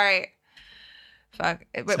see. Sorry. Fuck.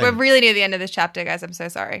 We're really near the end of this chapter, guys. I'm so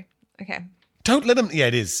sorry. Okay. Don't let him... Yeah,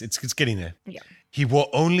 it is. It's getting there. Yeah. He wore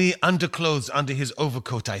only underclothes under his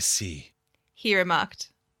overcoat, I see. He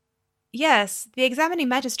remarked. Yes, the examining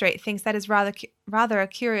magistrate thinks that is rather a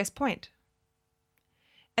curious point.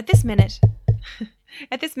 At this minute,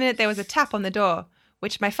 there was a tap on the door,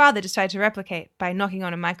 which my father decided to replicate by knocking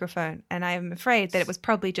on a microphone, and I am afraid that it was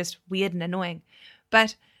probably just weird and annoying.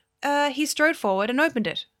 But he strode forward and opened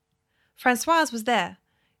it. Françoise was there.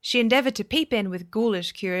 She endeavoured to peep in with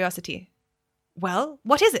ghoulish curiosity. Well,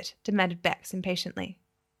 what is it? Demanded Bex impatiently.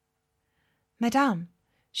 Madame,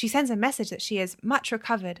 she sends a message that she is much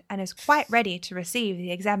recovered and is quite ready to receive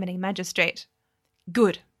the examining magistrate.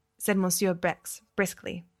 Good, said Monsieur Bex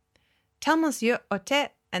briskly. Tell Monsieur Otet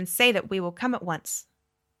and say that we will come at once.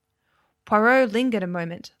 Poirot lingered a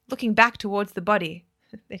moment, looking back towards the body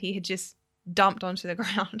that he had just dumped onto the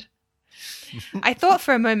ground. I thought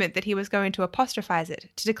for a moment that he was going to apostrophize it,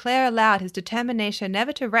 to declare aloud his determination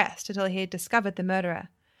never to rest until he had discovered the murderer.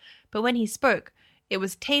 But when he spoke, it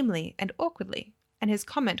was tamely and awkwardly, and his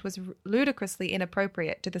comment was ludicrously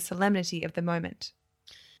inappropriate to the solemnity of the moment.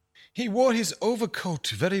 He wore his overcoat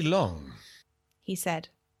very long, he said,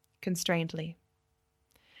 constrainedly.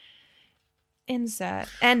 Insert.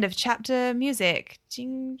 End of chapter. Music.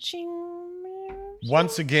 Ching, ching.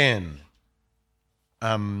 Once again,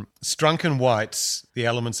 Strunk and White's The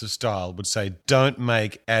Elements of Style would say, don't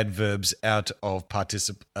make adverbs out of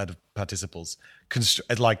participles,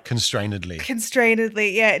 like constrainedly.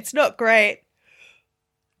 Constrainedly, yeah, it's not great.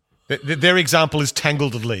 Their example is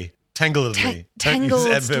tangledly. Tangledly. Don't use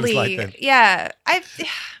adverbs like that. Yeah,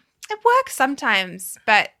 it works sometimes,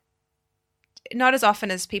 but not as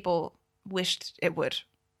often as people wished it would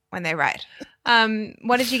when they write.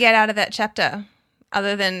 What did you get out of that chapter,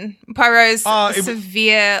 other than Poirot's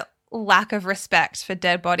severe lack of respect for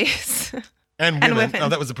dead bodies and women? Oh,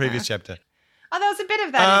 that was the previous chapter. Oh, there was a bit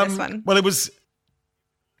of that in this one. Well,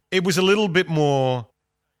 it was a little bit more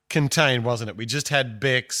contained, wasn't it? We just had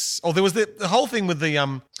Bex. Oh, there was the whole thing with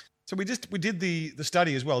the So we did the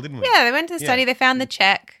study as well, didn't we? Yeah, they went to the study. They found the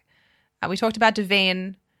check. We talked about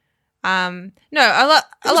Devine. No, a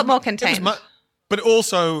lot more contained, but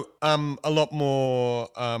also a lot more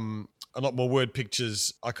word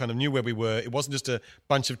pictures. I kind of knew where we were. It wasn't just a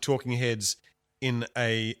bunch of talking heads in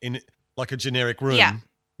like a generic room. Yeah.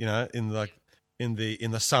 You know, in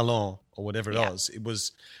the salon or whatever it was. It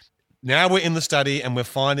was. Now we're in the study and we're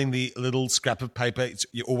finding the little scrap of paper.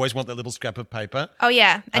 You always want that little scrap of paper. Oh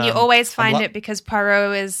yeah, and you always find it because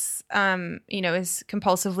Poirot is, is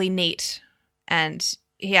compulsively neat, and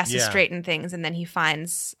he has to Yeah. straighten things, and then he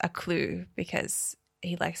finds a clue because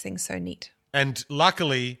he likes things so neat. And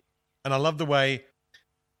luckily, and I love the way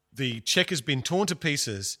the check has been torn to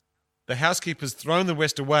pieces, the housekeeper's thrown the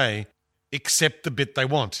rest away except the bit they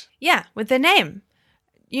want. Yeah, with their name.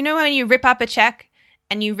 You know when you rip up a check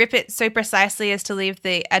and you rip it so precisely as to leave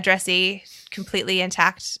the addressee completely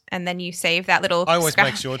intact, and then you save that little I always scrap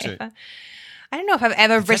make of sure to. paper? I don't know if I've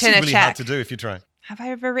ever It's written actually a really check. hard to do if you try. Have I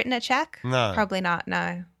ever written a check? No. Probably not,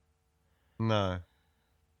 no. No.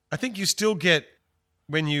 I think you still get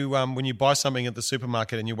when you buy something at the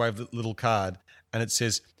supermarket and you wave the little card and it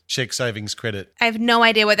says check savings credit. I have no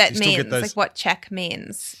idea what that You still get means, those- like what check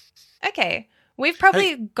means. Okay. We've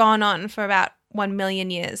probably gone on for about 1 million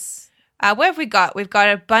years. What have we got? We've got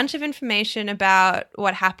a bunch of information about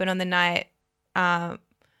what happened on the night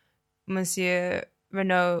Monsieur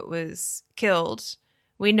Renault was killed.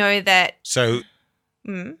 We know that... So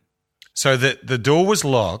that the door was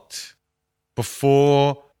locked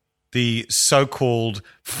before the so-called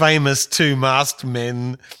famous two masked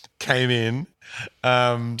men came in.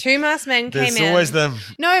 Two masked men came in. There's always the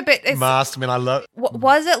No, but it's, masked men. I love.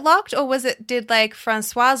 was it locked, or did like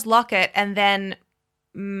Francoise lock it and then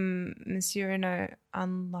Monsieur Renault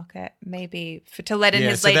unlock it maybe to let in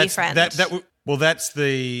his lady friend? That's the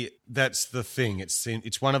thing.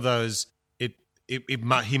 It's one of those.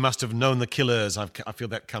 He must have known the killers. I feel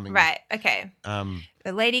that coming. Right. Okay.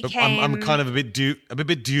 The lady But came. I'm kind of a bit dube. I'm a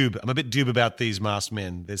bit dube about these masked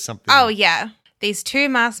men. There's something. Oh yeah, these two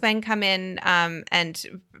masked men come in,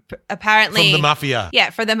 and apparently From the mafia. Yeah,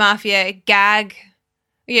 for the mafia gag.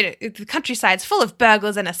 You know, the countryside's full of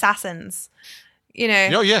burglars and assassins. You know.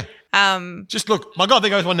 Oh yeah. Just look. My God, there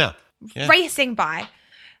goes one now. Yeah. Racing by.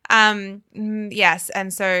 Yes,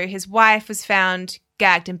 and so his wife was found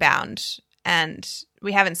gagged and bound, and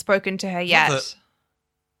we haven't spoken to her yet.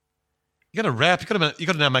 You got to rap. You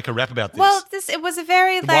got to now make a rap about this. Well, it was a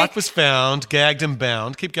very the like wife was found, gagged and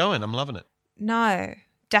bound. Keep going. I'm loving it. no,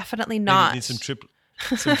 definitely Maybe not. you need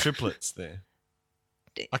some triplets there.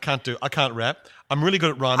 I can't rap. I'm really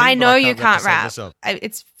good at rhyming. I but know I you can't to save rap. myself.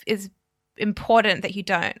 It's important that you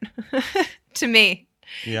don't. To me,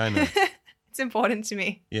 Yeah, I know. it's important to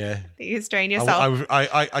me Yeah. that you strain yourself.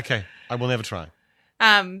 Okay. I will never try.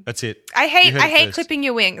 Um, That's it. I hate You heard it first. clipping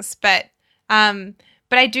your wings, but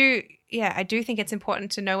I do. Yeah, I do think it's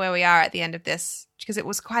important to know where we are at the end of this because it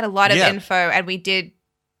was quite a lot of Yeah. info, and we did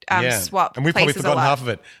swap. And we've probably places a forgotten lot. half of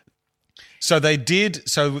it. So they did.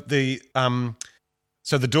 So the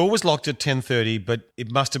door was locked at 10:30, but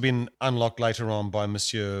it must have been unlocked later on by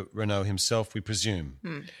Monsieur Renault himself, we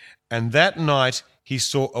presume. And that night he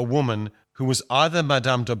saw a woman who was either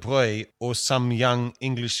Madame de Breuil or some young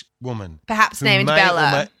English woman, Perhaps who named may or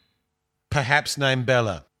Bella. may- perhaps named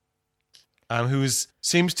Bella, who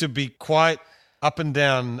seems to be quite up and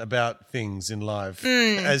down about things in life,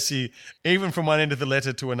 as she, even from one end of the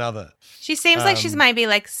letter to another. She seems like she's maybe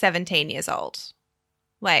like 17 years old.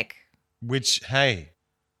 Like, Which, hey,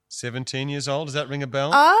 17 years old, does that ring a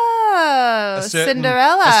bell? oh,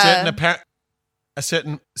 Cinderella. A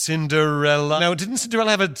certain Cinderella. Now, didn't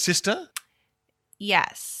Cinderella have a sister?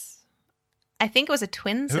 Yes. I think it was a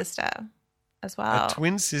twin sister as well. A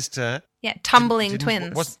twin sister. Yeah, tumbling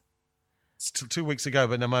Didn't- twins. It's 2 weeks ago,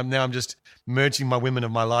 but now I'm just merging my women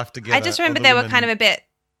of my life together. I just remember they were kind of a bit,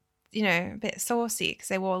 a bit saucy because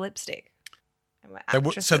they wore lipstick. And were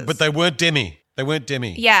actresses. But they weren't Demi. They weren't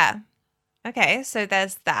Demi. Yeah. Okay, so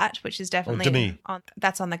there's that, which is definitely Demi.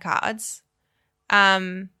 that's on the cards.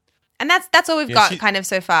 And that's all we've got kind of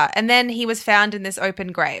so far. And then he was found in this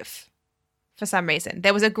open grave for some reason.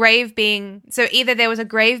 There was a grave so either there was a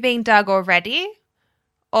grave being dug already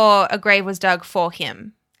or a grave was dug for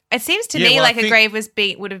him. It seems to me like a grave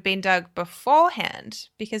would have been dug beforehand,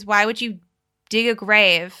 because why would you dig a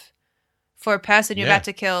grave for a person you're about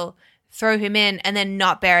to kill, throw him in, and then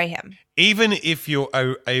not bury him? Even if you're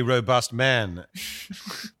a robust man.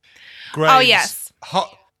 Graves, Oh, yes.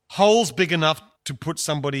 Holes big enough to put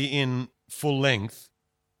somebody in full length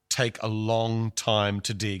take a long time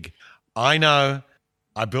to dig. I know.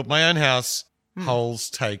 I built my own house. Holes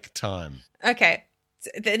take time. Okay. So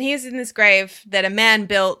then he's in this grave that a man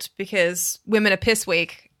built because women are piss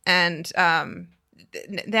weak, and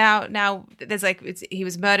now there's he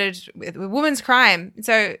was murdered with a woman's crime.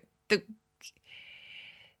 So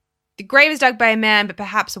the grave is dug by a man, but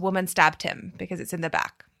perhaps a woman stabbed him because it's in the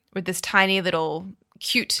back with this tiny little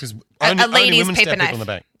cute a lady's women paper stab knife. people in the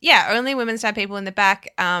back. Yeah, only women stab people in the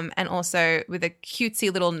back, and also with a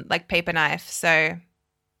cutesy little paper knife. So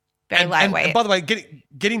very lightweight. And by the way,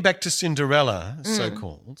 getting back to Cinderella, so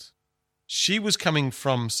called, she was coming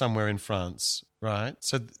from somewhere in France, right?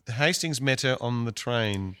 So Hastings met her on the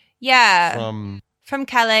train Yeah. from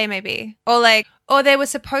Calais, maybe. Or they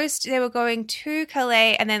were going to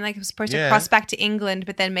Calais and then were supposed to cross back to England,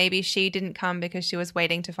 but then maybe she didn't come because she was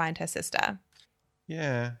waiting to find her sister.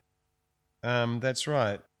 Yeah. That's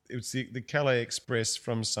right. It was the Calais Express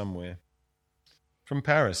from somewhere. From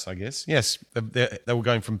Paris, I guess. Yes, they were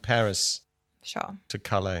going from Paris to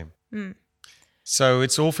Calais. Mm. So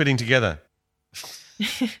it's all fitting together.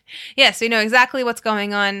 Yes, we know exactly what's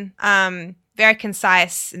going on. Very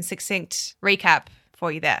concise and succinct recap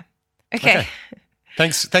for you there. Okay.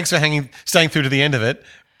 Thanks for staying through to the end of it.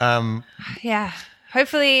 Yeah.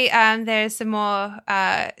 Hopefully there's some more,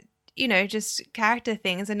 just character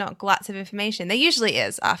things and not gluts of information. There usually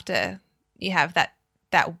is after you have that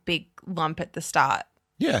big lump at the start.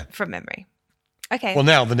 Yeah. From memory. Okay. Well,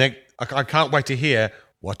 now I can't wait to hear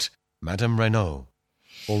what Madame Renaud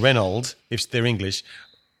or Renaud, if they're English,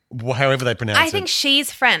 however they pronounce it. I think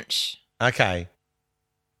she's French. Okay.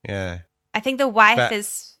 Yeah. I think the wife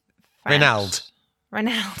is French.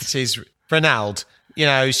 Renaud. She's Renaud.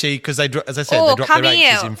 Because as I said, they drop their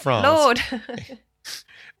H's in France. Lord.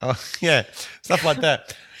 Oh, yeah. Stuff like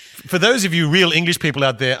that. For those of you real English people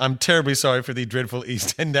out there, I'm terribly sorry for the dreadful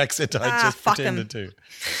East End accent I just pretended to.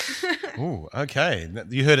 Ooh, okay.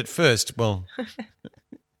 You heard it first. Well,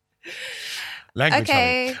 language.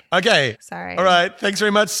 Okay. Sorry. All right. Thanks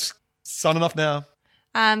very much. Signing off now.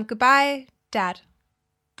 Goodbye, Dad.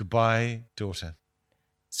 Goodbye, daughter.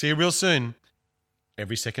 See you real soon.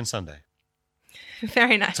 Every second Sunday.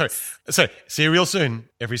 Very nice. Sorry. See you real soon.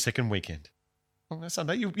 Every second weekend. Oh,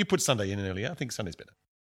 Sunday. You put Sunday in earlier. I think Sunday's better.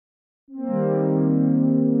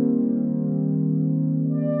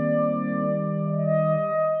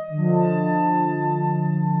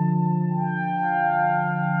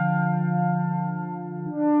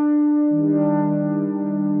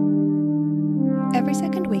 Every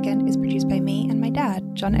Second Weekend is produced by me and my dad,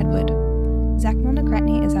 John Edward. Zach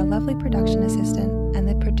Milner-Gretney is our lovely production assistant, and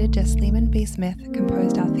the prodigious Lehman B. Smith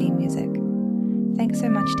composed our theme music. Thanks so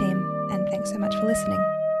much, team, and thanks so much for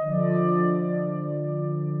listening.